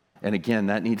 And again,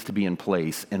 that needs to be in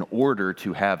place in order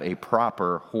to have a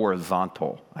proper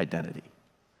horizontal identity.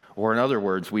 Or in other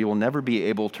words, we will never be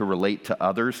able to relate to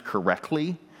others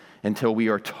correctly until we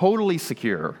are totally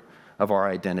secure of our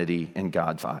identity in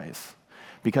God's eyes.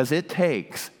 Because it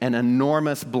takes an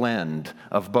enormous blend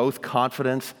of both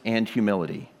confidence and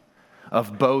humility,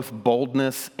 of both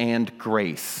boldness and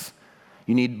grace.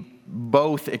 You need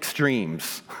both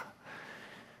extremes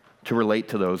to relate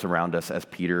to those around us, as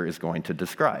Peter is going to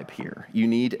describe here. You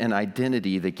need an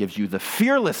identity that gives you the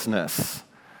fearlessness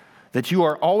that you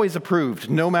are always approved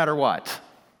no matter what,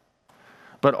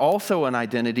 but also an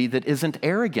identity that isn't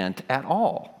arrogant at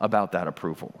all about that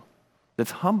approval,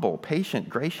 that's humble, patient,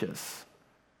 gracious.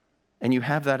 And you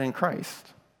have that in Christ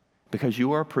because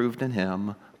you are approved in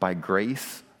him by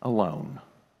grace alone.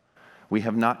 We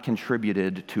have not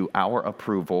contributed to our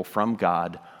approval from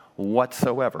God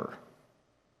whatsoever,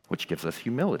 which gives us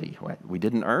humility. We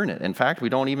didn't earn it. In fact, we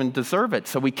don't even deserve it.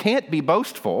 So we can't be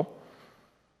boastful,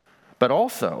 but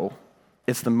also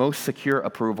it's the most secure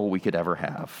approval we could ever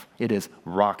have. It is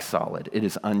rock solid. It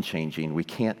is unchanging. We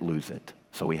can't lose it.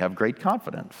 So we have great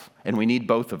confidence. And we need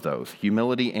both of those,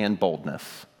 humility and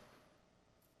boldness,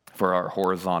 for our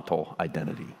horizontal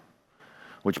identity.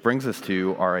 Which brings us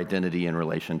to our identity in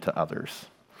relation to others.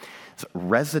 It's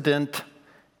resident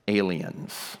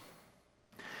aliens.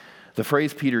 The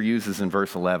phrase Peter uses in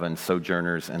verse 11,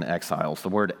 sojourners and exiles. The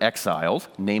word exiles,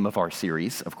 name of our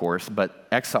series, of course, but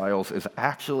exiles is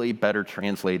actually better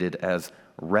translated as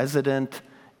resident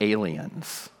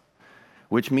aliens,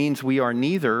 which means we are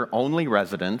neither only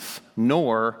residents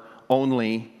nor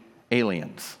only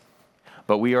aliens,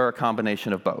 but we are a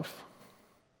combination of both.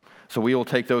 So we will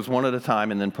take those one at a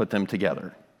time and then put them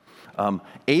together.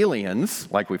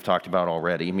 Aliens, like we've talked about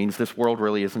already, means this world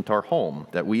really isn't our home,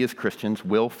 that we as Christians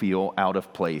will feel out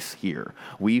of place here.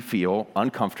 We feel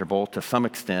uncomfortable to some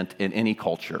extent in any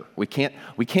culture. We can't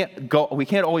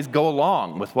always go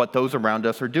along with what those around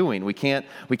us are doing. We can't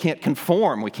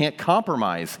conform, we can't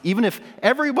compromise, even if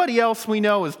everybody else we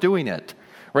know is doing it.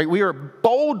 Right? We are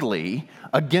boldly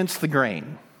against the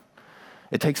grain.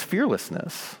 It takes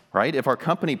fearlessness, right? If our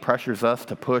company pressures us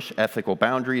to push ethical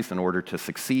boundaries in order to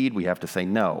succeed, we have to say,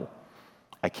 no,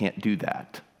 I can't do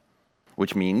that.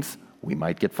 Which means we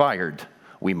might get fired.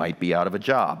 We might be out of a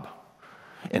job.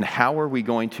 And how are we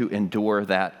going to endure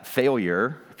that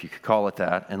failure, if you could call it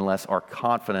that, unless our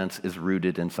confidence is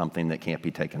rooted in something that can't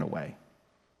be taken away?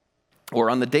 Or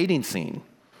on the dating scene,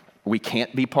 we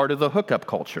can't be part of the hookup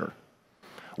culture.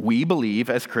 We believe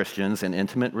as Christians an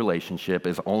intimate relationship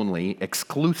is only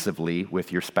exclusively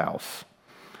with your spouse.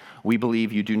 We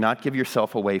believe you do not give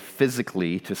yourself away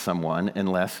physically to someone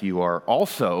unless you are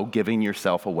also giving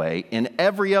yourself away in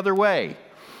every other way.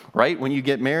 Right? When you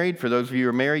get married, for those of you who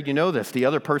are married, you know this. The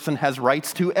other person has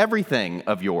rights to everything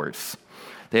of yours.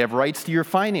 They have rights to your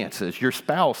finances. Your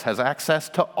spouse has access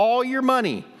to all your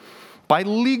money. By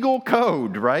legal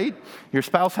code, right? Your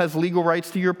spouse has legal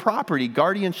rights to your property.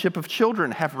 Guardianship of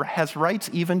children has rights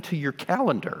even to your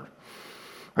calendar.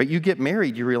 Right? You get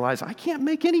married, you realize, I can't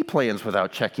make any plans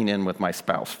without checking in with my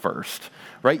spouse first.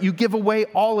 Right? You give away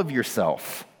all of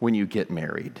yourself when you get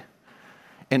married.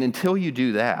 And until you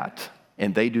do that,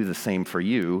 and they do the same for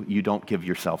you, you don't give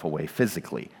yourself away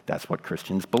physically. That's what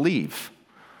Christians believe.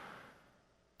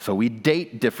 So we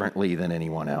date differently than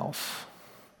anyone else.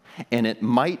 And it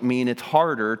might mean it's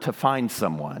harder to find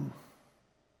someone.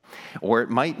 Or it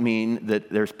might mean that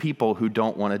there's people who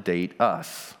don't want to date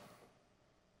us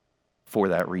for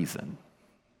that reason.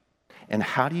 And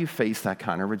how do you face that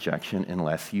kind of rejection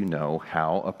unless you know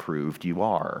how approved you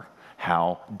are,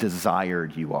 how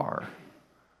desired you are,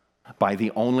 by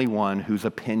the only one whose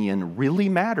opinion really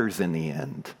matters in the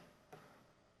end?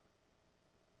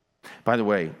 By the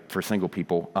way, for single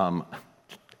people,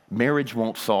 marriage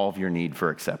won't solve your need for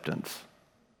acceptance.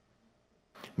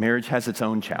 Marriage has its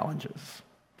own challenges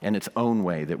and its own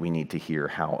way that we need to hear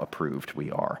how approved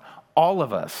we are. All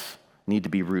of us need to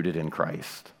be rooted in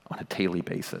Christ on a daily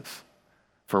basis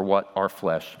for what our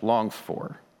flesh longs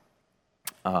for.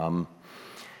 And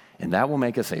that will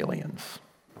make us aliens.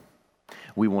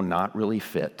 we will not really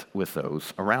fit with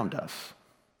those around us.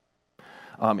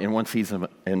 In one season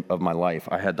of my life,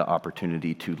 I had the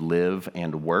opportunity to live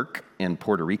and work in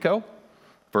Puerto Rico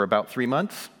for about 3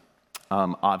 months.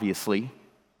 Obviously,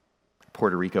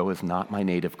 Puerto Rico is not my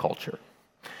native culture.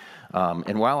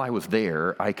 And while I was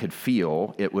there, I could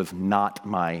feel it was not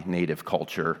my native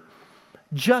culture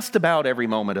just about every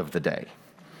moment of the day,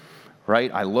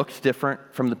 right? I looked different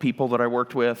from the people that I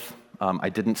worked with. I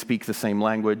didn't speak the same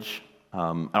language,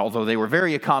 although they were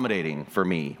very accommodating for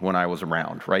me when I was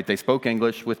around, right? They spoke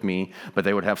English with me, but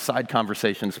they would have side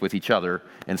conversations with each other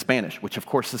in Spanish, which of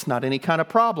course is not any kind of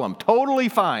problem. Totally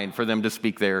fine for them to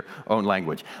speak their own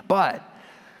language. But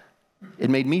it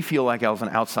made me feel like I was an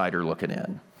outsider looking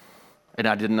in. And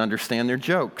I didn't understand their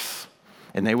jokes.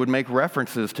 And they would make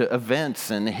references to events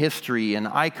and history and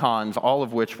icons, all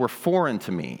of which were foreign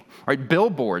to me. Right?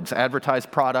 Billboards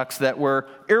advertised products that were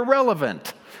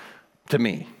irrelevant to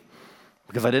me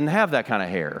because I didn't have that kind of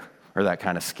hair or that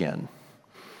kind of skin.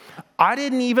 I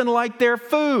didn't even like their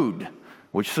food,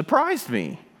 which surprised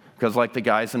me because like the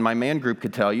guys in my man group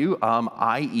could tell you,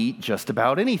 I eat just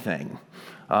about anything.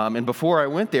 And before I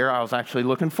went there, I was actually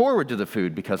looking forward to the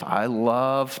food because I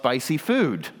love spicy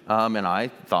food. And I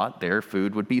thought their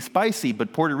food would be spicy,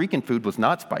 but Puerto Rican food was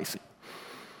not spicy.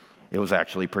 It was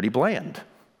actually pretty bland.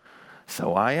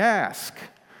 So I ask,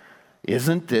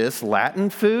 isn't this Latin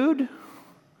food?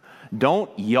 Don't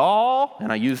y'all,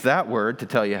 and I use that word to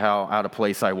tell you how out of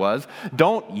place I was,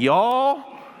 don't y'all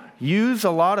use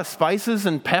a lot of spices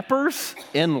and peppers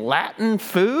in Latin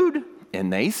food?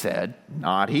 And they said,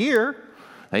 not here.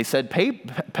 They said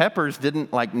peppers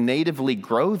didn't natively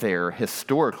grow there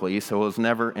historically, so it was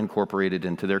never incorporated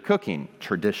into their cooking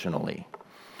traditionally.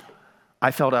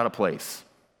 I felt out of place,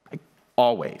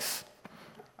 always.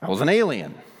 I was an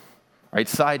alien, right?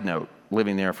 Side note,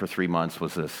 living there for 3 months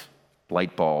was this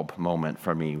light bulb moment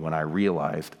for me when I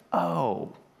realized,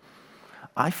 oh,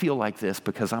 I feel like this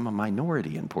because I'm a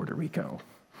minority in Puerto Rico,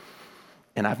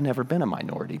 and I've never been a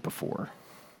minority before.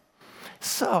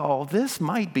 So this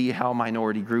might be how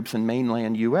minority groups in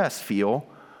mainland U.S. feel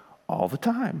all the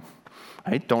time.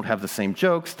 Right? Don't have the same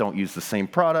jokes, don't use the same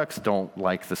products, don't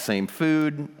like the same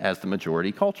food as the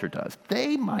majority culture does.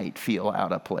 They might feel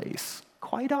out of place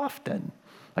quite often.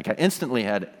 I instantly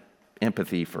had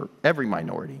empathy for every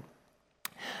minority.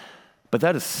 But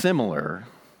that is similar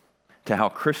to how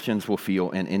Christians will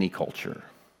feel in any culture.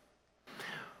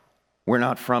 We're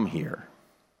not from here.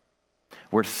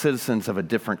 We're citizens of a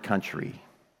different country,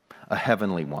 a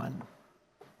heavenly one,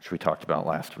 which we talked about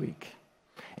last week.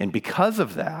 And because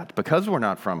of that, because we're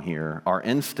not from here, our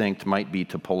instinct might be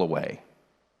to pull away,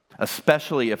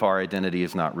 especially if our identity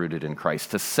is not rooted in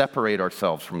Christ, to separate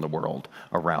ourselves from the world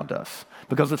around us,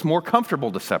 because it's more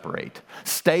comfortable to separate.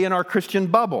 Stay in our Christian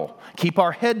bubble, keep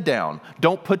our head down,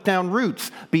 don't put down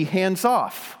roots, be hands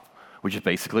off. Which is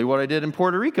basically what I did in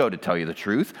Puerto Rico, to tell you the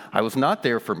truth. I was not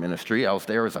there for ministry. I was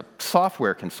there as a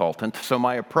software consultant. So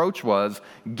my approach was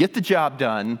get the job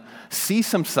done, see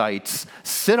some sights,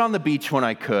 sit on the beach when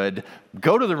I could,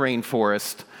 go to the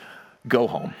rainforest, go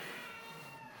home.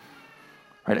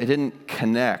 Right? I didn't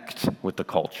connect with the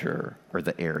culture or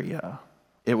the area.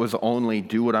 It was only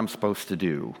do what I'm supposed to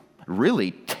do.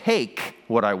 Really take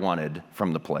what I wanted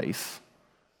from the place,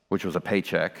 which was a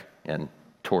paycheck and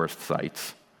tourist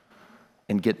sites,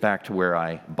 and get back to where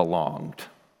I belonged.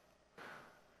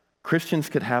 Christians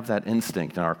could have that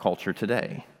instinct in our culture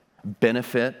today.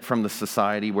 Benefit from the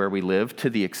society where we live to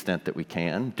the extent that we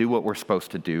can, do what we're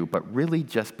supposed to do, but really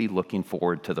just be looking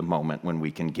forward to the moment when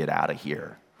we can get out of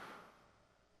here.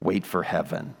 Wait for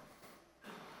heaven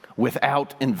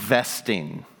without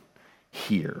investing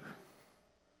here.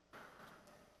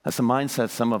 That's the mindset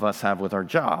some of us have with our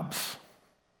jobs.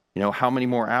 How many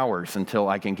more hours until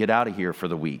I can get out of here for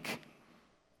the week?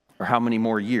 Or how many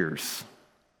more years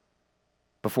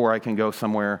before I can go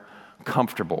somewhere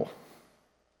comfortable?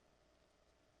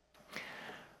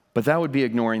 But that would be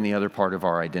ignoring the other part of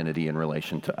our identity in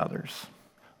relation to others.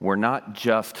 We're not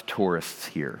just tourists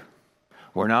here.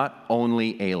 We're not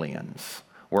only aliens.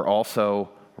 We're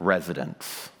also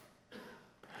residents.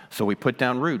 So we put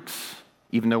down roots,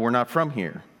 even though we're not from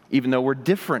here, even though we're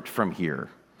different from here,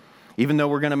 even though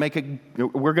we're going to make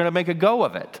a go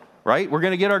of it, right? We're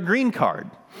going to get our green card.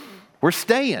 We're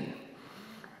staying.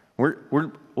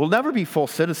 We'll never be full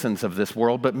citizens of this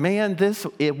world, but man, this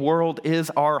world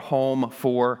is our home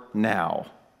for now.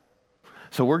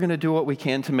 So we're going to do what we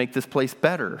can to make this place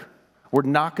better. We're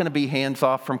not going to be hands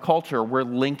off from culture. We're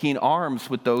linking arms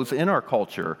with those in our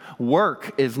culture.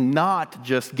 Work is not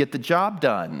just get the job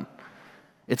done.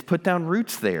 It's put down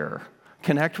roots there.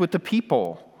 Connect with the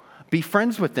people. be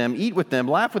friends with them, eat with them,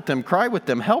 laugh with them, cry with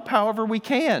them, help however we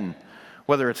can.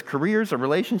 Whether it's careers or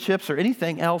relationships or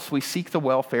anything else, we seek the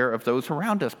welfare of those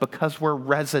around us because we're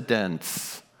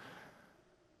residents.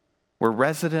 We're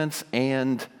residents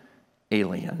and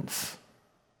aliens.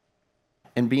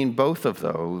 And being both of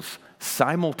those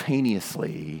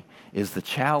simultaneously is the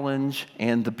challenge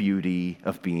and the beauty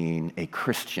of being a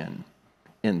Christian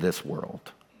in this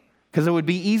world. Because it would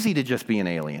be easy to just be an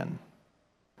alien,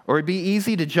 or it'd be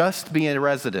easy to just be a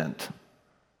resident.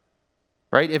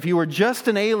 Right? If you were just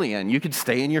an alien, you could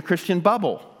stay in your Christian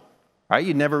bubble. Right?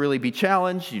 You'd never really be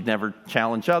challenged. You'd never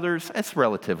challenge others. It's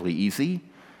relatively easy.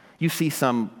 You see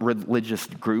some religious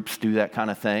groups do that kind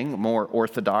of thing, more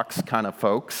orthodox kind of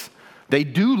folks. They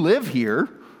do live here,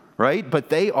 right? But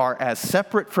they are as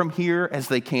separate from here as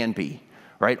they can be,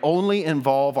 right? Only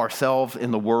involve ourselves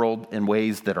in the world in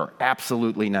ways that are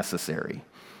absolutely necessary.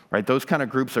 Right? Those kind of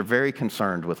groups are very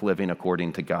concerned with living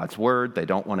according to God's word. They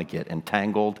don't want to get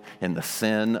entangled in the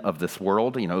sin of this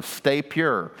world. Stay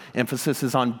pure. Emphasis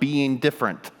is on being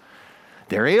different.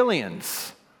 They're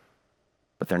aliens,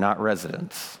 but they're not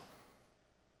residents.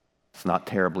 It's not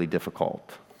terribly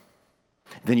difficult.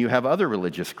 Then you have other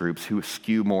religious groups who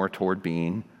skew more toward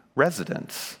being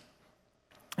residents.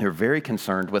 They're very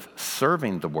concerned with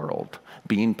serving the world,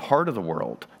 being part of the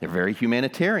world. They're very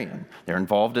humanitarian. They're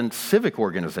involved in civic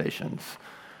organizations.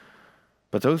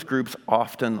 But those groups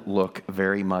often look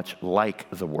very much like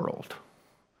the world.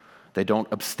 They don't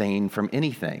abstain from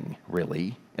anything,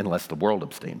 really, unless the world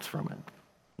abstains from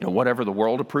it. Whatever the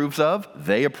world approves of,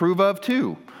 they approve of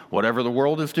too. Whatever the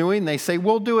world is doing, they say,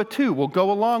 we'll do it too. We'll go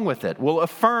along with it. We'll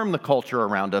affirm the culture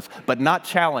around us, but not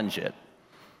challenge it.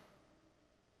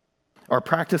 Our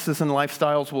practices and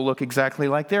lifestyles will look exactly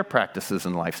like their practices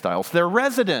and lifestyles. They're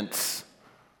residents,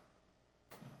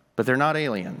 but they're not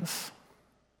aliens.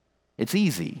 It's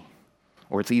easy,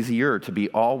 or it's easier to be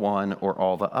all one or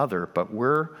all the other, but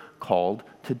we're called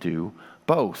to do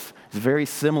both. It's very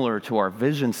similar to our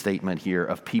vision statement here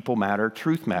of people matter,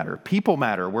 truth matter. People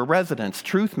matter, we're residents.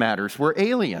 Truth matters, we're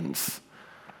aliens.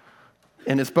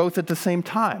 And it's both at the same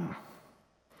time.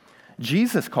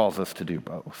 Jesus calls us to do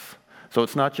both. So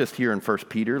it's not just here in 1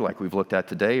 Peter like we've looked at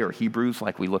today or Hebrews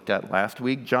like we looked at last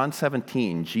week. John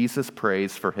 17, Jesus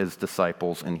prays for his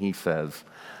disciples and he says,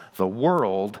 the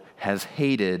world has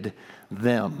hated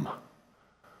them.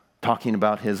 Talking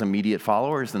about his immediate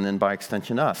followers and then by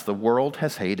extension us. The world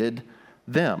has hated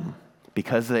them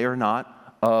because they are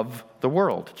not of the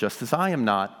world, just as I am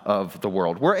not of the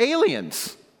world. We're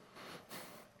aliens.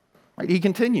 Right? He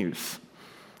continues,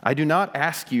 I do not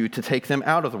ask you to take them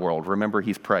out of the world. Remember,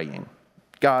 he's praying.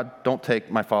 God, don't take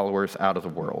my followers out of the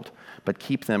world, but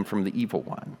keep them from the evil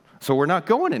one. So we're not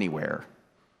going anywhere.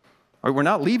 Or we're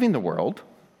not leaving the world.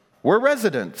 We're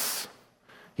residents.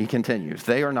 He continues,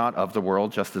 they are not of the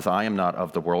world, just as I am not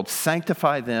of the world.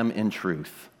 Sanctify them in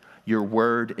truth. Your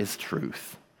word is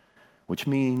truth, which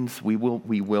means we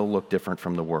will look different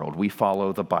from the world. We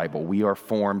follow the Bible. We are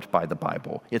formed by the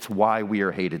Bible. It's why we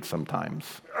are hated sometimes,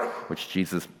 which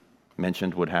Jesus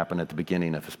mentioned would happen at the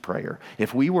beginning of his prayer.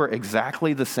 If we were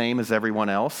exactly the same as everyone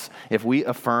else, if we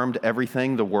affirmed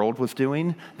everything the world was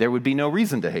doing, there would be no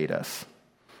reason to hate us.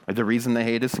 The reason they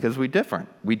hate us is because we're different.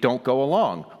 We don't go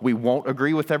along. We won't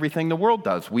agree with everything the world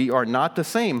does. We are not the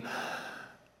same.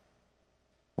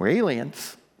 We're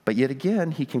aliens. But yet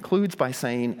again, he concludes by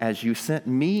saying, as you sent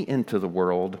me into the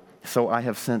world, so I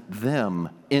have sent them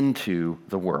into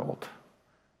the world.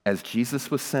 As Jesus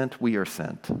was sent, we are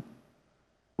sent.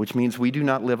 Which means we do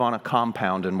not live on a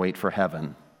compound and wait for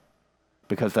heaven,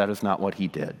 because that is not what he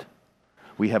did.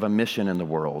 We have a mission in the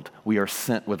world. We are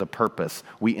sent with a purpose.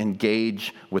 We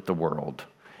engage with the world.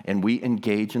 And we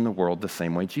engage in the world the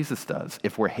same way Jesus does.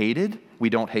 If we're hated, we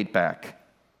don't hate back.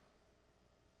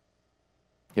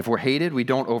 If we're hated, we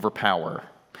don't overpower.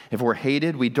 If we're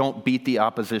hated, we don't beat the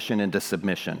opposition into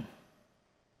submission.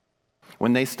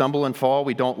 When they stumble and fall,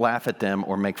 we don't laugh at them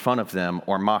or make fun of them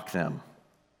or mock them.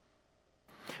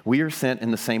 We are sent in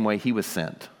the same way he was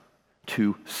sent,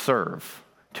 to serve,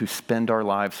 to spend our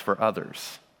lives for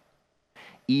others,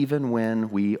 even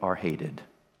when we are hated,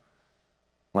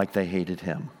 like they hated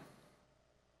him.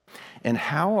 And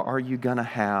how are you going to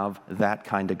have that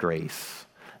kind of grace,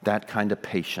 that kind of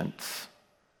patience,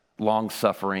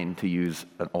 long-suffering, to use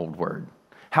an old word?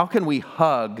 How can we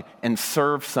hug and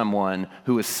serve someone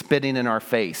who is spitting in our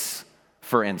face,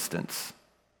 for instance?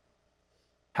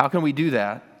 How can we do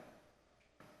that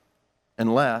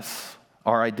unless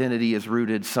our identity is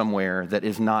rooted somewhere that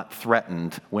is not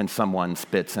threatened when someone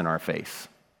spits in our face?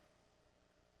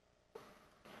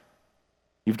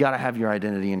 You've got to have your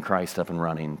identity in Christ up and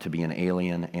running to be an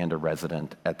alien and a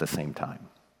resident at the same time.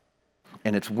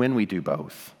 And it's when we do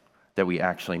both that we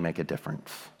actually make a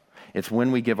difference. It's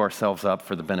when we give ourselves up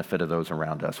for the benefit of those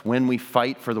around us, when we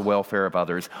fight for the welfare of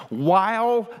others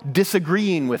while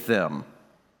disagreeing with them.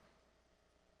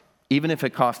 Even if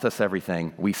it costs us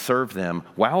everything, we serve them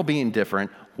while being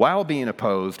different, while being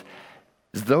opposed.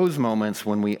 It's those moments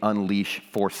when we unleash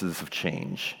forces of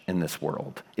change in this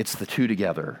world. It's the two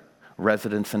together,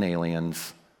 residents and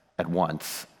aliens at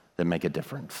once, that make a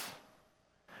difference.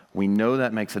 We know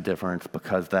that makes a difference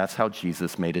because that's how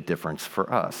Jesus made a difference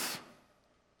for us.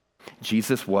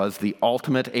 Jesus was the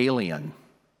ultimate alien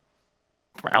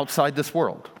from outside this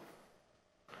world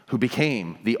who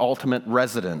became the ultimate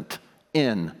resident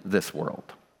in this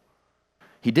world.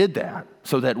 He did that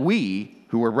so that we,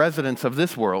 who were residents of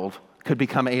this world, could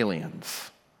become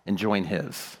aliens and join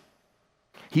his.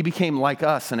 He became like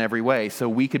us in every way so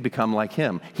we could become like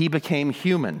him. He became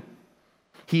human.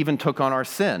 He even took on our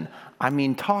sin. I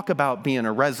mean, talk about being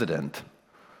a resident.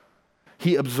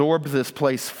 He absorbed this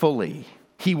place fully.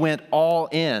 He went all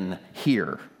in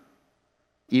here,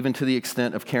 even to the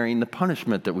extent of carrying the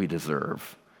punishment that we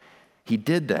deserve. He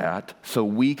did that so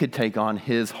we could take on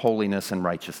his holiness and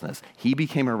righteousness. He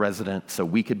became a resident so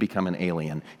we could become an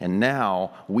alien. And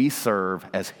now we serve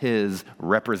as his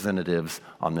representatives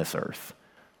on this earth.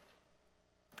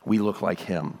 We look like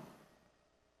him.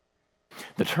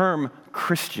 The term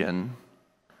Christian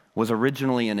was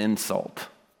originally an insult.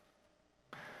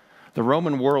 The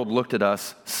Roman world looked at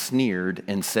us, sneered,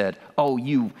 and said, "Oh,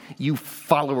 you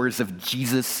followers of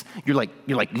Jesus, you're like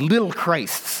little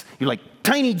Christs. You're like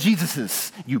tiny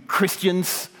Jesuses, you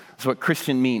Christians." That's what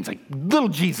Christian means, like little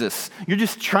Jesus. You're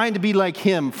just trying to be like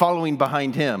him, following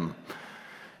behind him.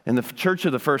 And the church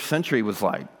of the first century was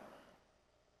like,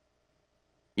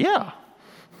 yeah,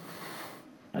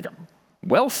 like,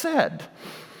 well said.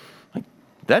 Like,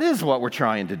 that is what we're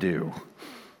trying to do.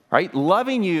 Right?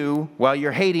 Loving you while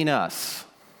you're hating us.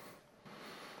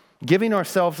 Giving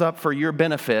ourselves up for your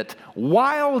benefit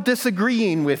while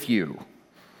disagreeing with you.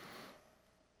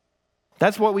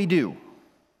 That's what we do.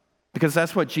 Because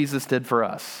that's what Jesus did for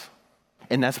us.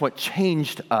 And that's what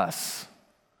changed us.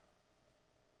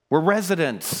 We're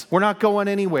residents. We're not going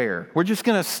anywhere. We're just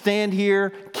going to stand here,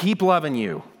 keep loving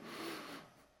you.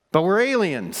 But we're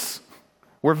aliens.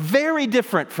 We're very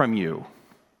different from you.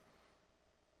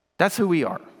 That's who we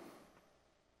are.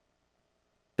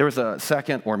 There was a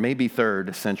second or maybe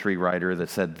third century writer that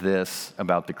said this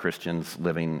about the Christians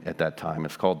living at that time.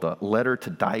 It's called the Letter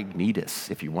to Diognetus,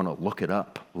 if you want to look it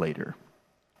up later.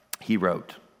 He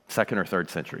wrote, second or third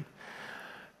century,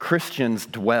 Christians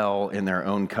dwell in their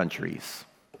own countries,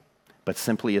 but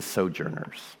simply as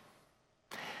sojourners.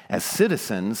 As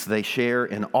citizens, they share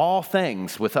in all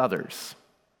things with others,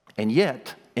 and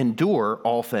yet endure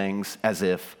all things as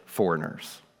if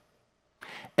foreigners.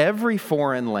 Every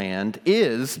foreign land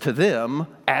is to them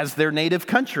as their native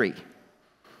country,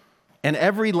 and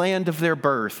every land of their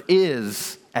birth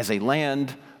is as a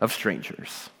land of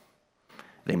strangers.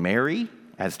 They marry,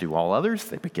 as do all others.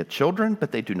 They beget children,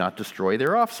 but they do not destroy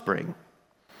their offspring.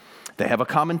 They have a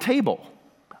common table,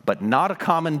 but not a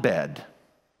common bed.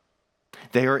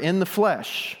 They are in the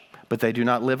flesh, but they do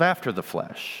not live after the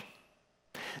flesh.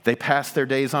 They pass their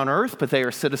days on earth, but they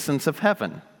are citizens of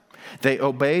heaven. They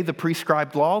obey the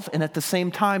prescribed laws, and at the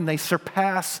same time, they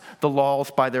surpass the laws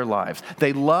by their lives.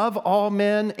 They love all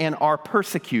men and are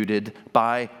persecuted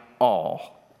by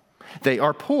all. They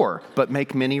are poor, but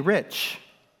make many rich.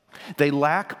 They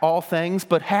lack all things,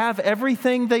 but have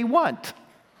everything they want.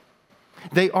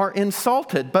 They are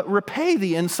insulted, but repay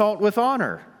the insult with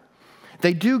honor.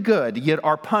 They do good, yet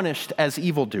are punished as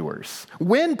evildoers.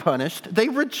 When punished, they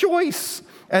rejoice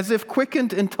as if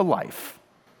quickened into life.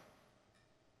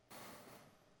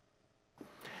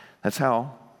 That's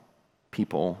how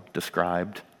people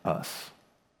described us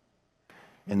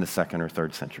in the second or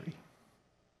third century.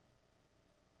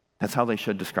 That's how they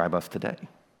should describe us today.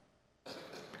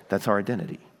 That's our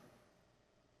identity.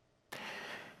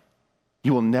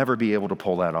 You will never be able to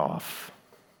pull that off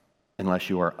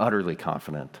unless you are utterly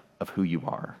confident of who you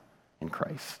are in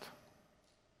Christ.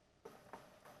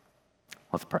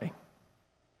 Let's pray.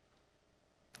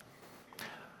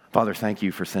 Father, thank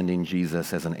you for sending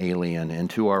Jesus as an alien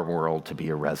into our world to be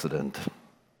a resident,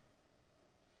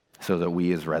 so that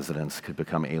we as residents could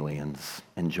become aliens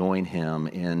and join him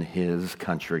in his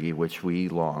country, which we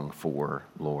long for,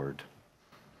 Lord.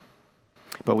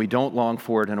 But we don't long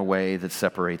for it in a way that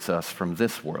separates us from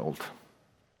this world,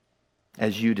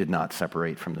 as you did not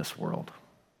separate from this world.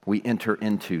 We enter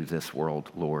into this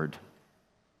world, Lord,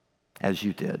 as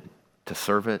you did, to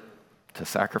serve it, to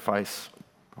sacrifice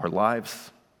our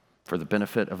lives for the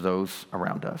benefit of those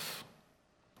around us.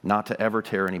 not to ever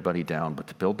tear anybody down, but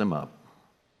to build them up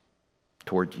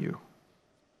toward you.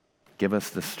 Give us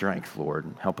the strength,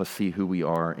 Lord. Help us see who we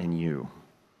are in you,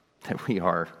 that we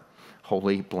are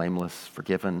holy, blameless,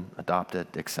 forgiven, adopted,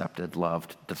 accepted,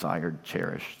 loved, desired,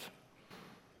 cherished,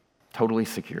 totally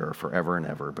secure forever and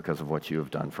ever because of what you have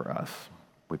done for us.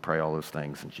 We pray all those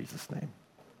things in Jesus' name.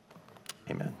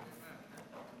 Amen.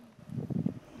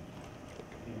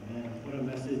 Amen. What a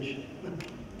message. What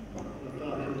a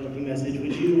thought-provoking message.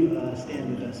 Would you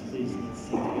stand with us, please? Let's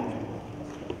sing together.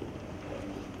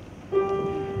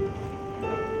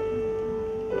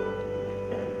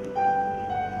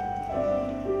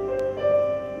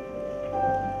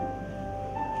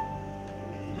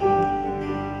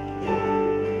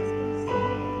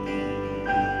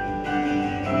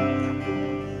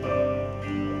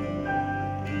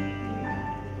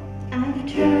 I've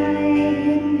tried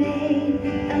and made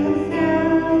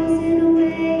 1,000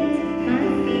 ways, my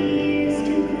fears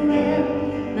to quell,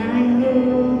 my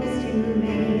hope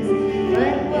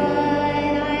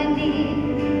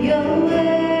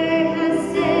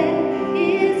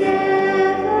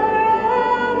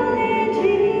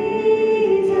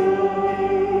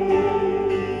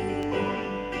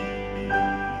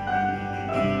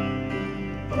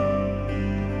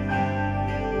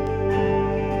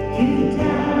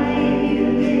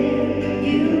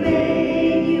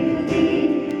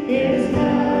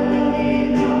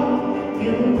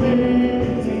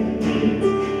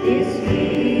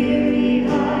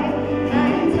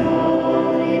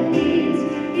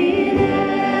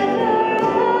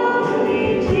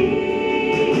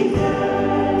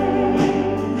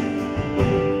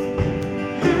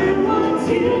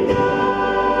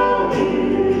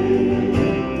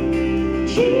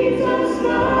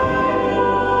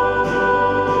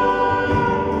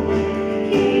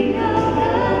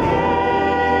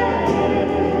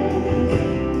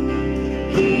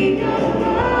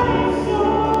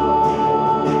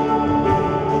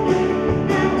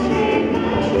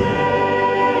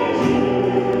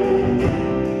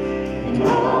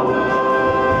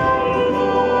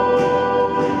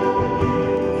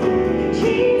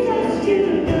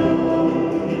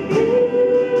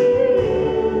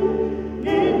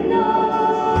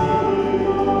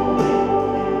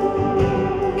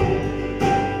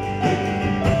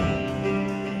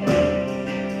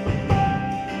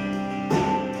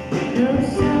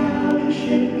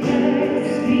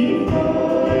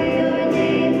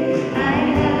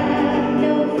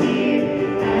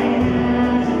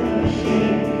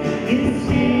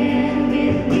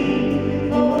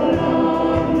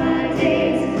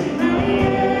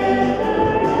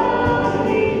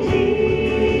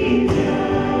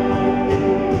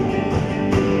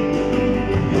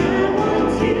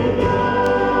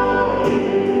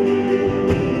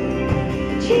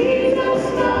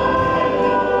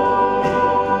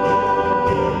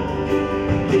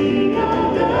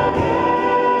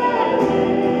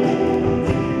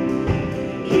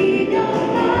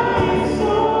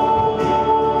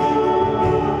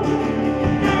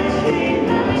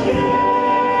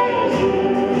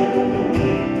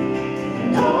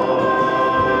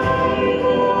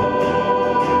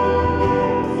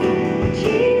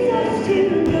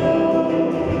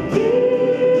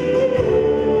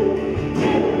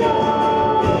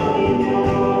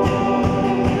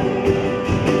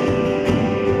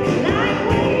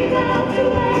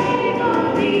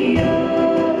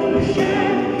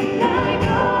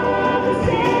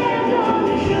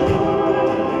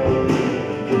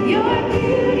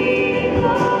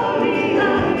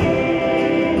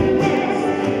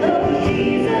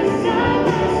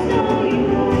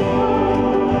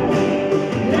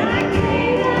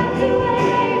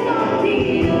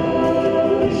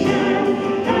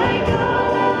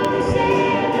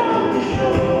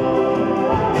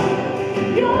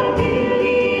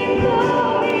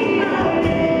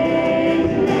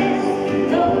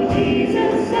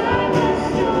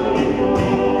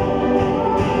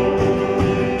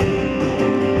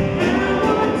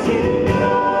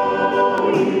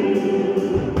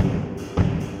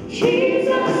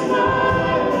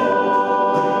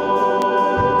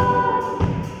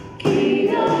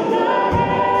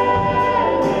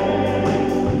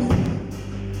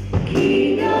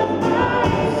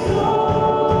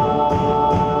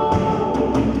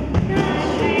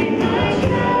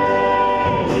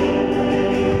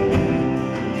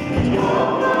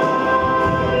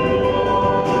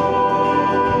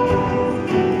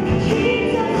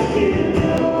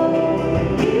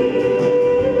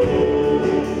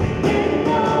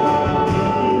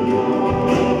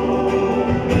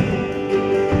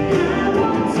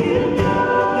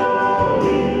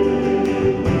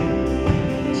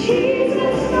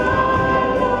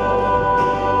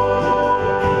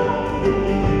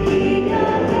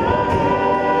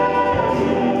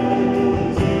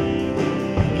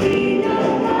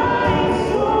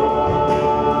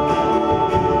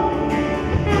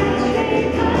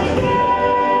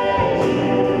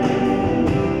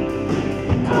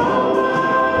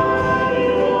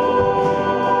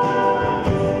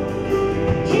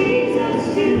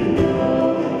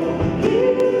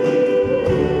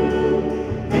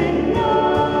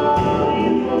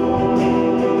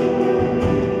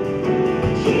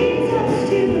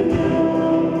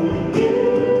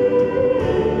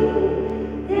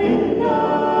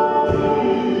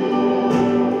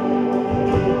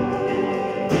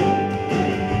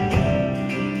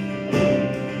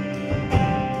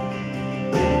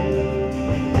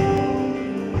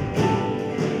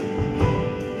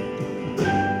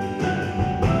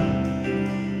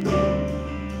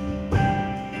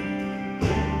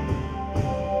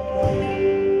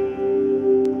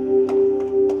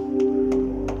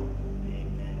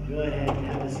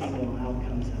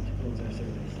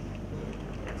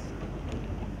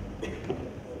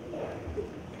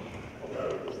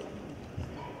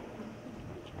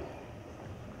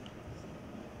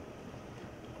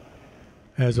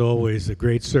as always, a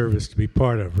great service to be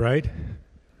part of, right?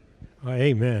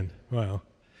 Amen. Wow.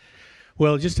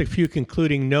 Well, just a few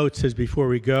concluding notes as before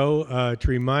we go, to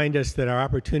remind us that our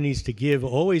opportunities to give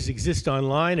always exist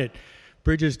online at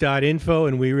bridges.info,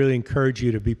 and we really encourage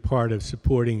you to be part of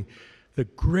supporting the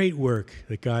great work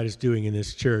that God is doing in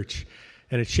this church.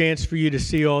 And a chance for you to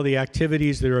see all the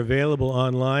activities that are available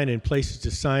online and places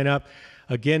to sign up.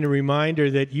 Again, a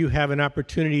reminder that you have an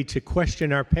opportunity to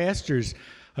question our pastors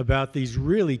about these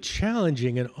really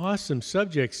challenging and awesome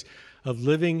subjects of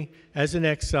living as an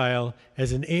exile,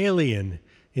 as an alien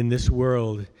in this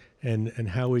world, and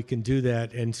how we can do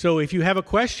that. And so if you have a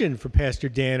question for Pastor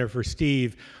Dan or for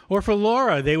Steve or for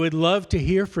Laura, they would love to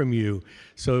hear from you.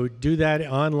 So do that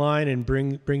online and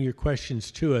bring your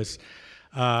questions to us.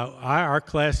 Our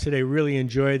class today really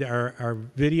enjoyed our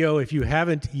video. If you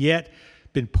haven't yet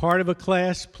been part of a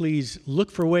class, please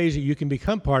look for ways that you can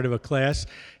become part of a class,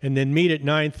 and then meet at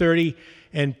 9:30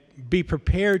 and be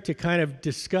prepared to kind of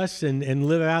discuss and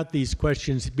live out these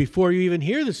questions before you even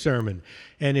hear the sermon.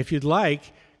 And if you'd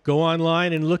like, go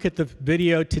online and look at the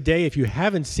video today if you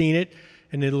haven't seen it,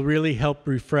 and it'll really help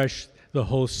refresh the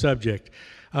whole subject.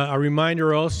 A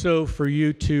reminder also for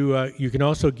you to, you can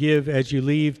also give as you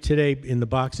leave today in the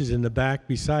boxes in the back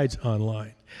besides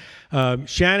online.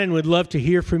 Shannon would love to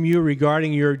hear from you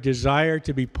regarding your desire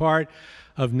to be part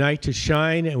of Night to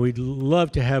Shine, and we'd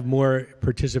love to have more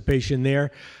participation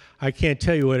there. I can't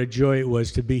tell you what a joy it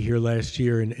was to be here last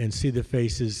year and see the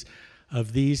faces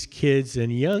of these kids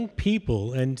and young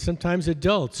people, and sometimes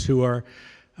adults, who are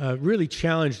really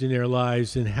challenged in their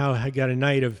lives, and how I got a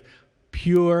night of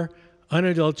pure,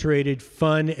 unadulterated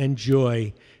fun and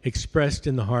joy expressed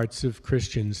in the hearts of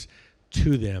Christians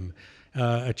to them.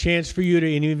 A chance for you to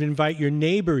even invite your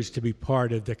neighbors to be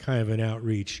part of the kind of an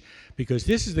outreach, because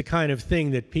this is the kind of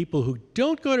thing that people who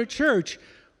don't go to church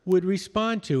would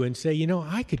respond to and say, you know,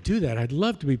 I could do that. I'd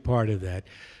love to be part of that.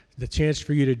 The chance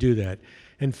for you to do that.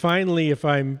 And finally, if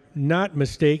I'm not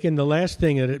mistaken, the last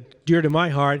thing dear to my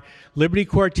heart, Liberty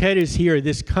Quartet is here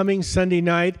this coming Sunday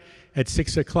night at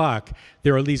 6 o'clock.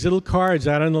 There are these little cards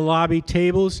out on the lobby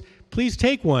tables. Please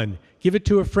take one. Give it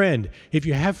to a friend. If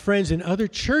you have friends in other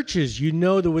churches you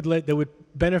know that would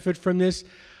benefit from this,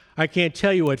 I can't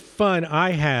tell you what fun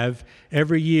I have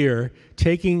every year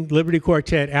taking Liberty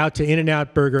Quartet out to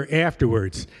In-N-Out Burger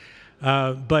afterwards.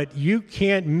 But you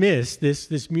can't miss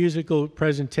this musical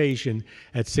presentation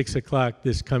at 6 o'clock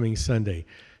this coming Sunday.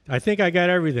 I think I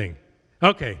got everything.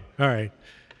 Okay, all right.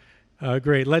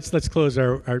 Great. Let's close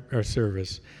our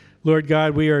service. Lord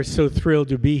God, we are so thrilled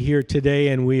to be here today,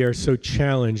 and we are so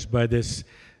challenged by this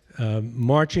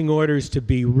marching orders to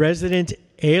be resident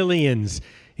aliens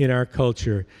in our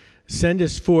culture. Send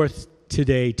us forth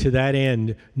today to that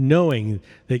end, knowing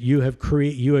that you have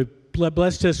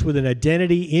blessed us with an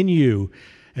identity in you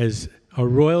as a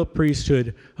royal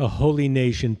priesthood, a holy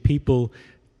nation, people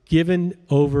given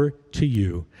over to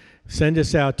you. Send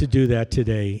us out to do that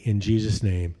today. In Jesus'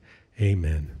 name,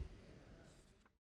 amen.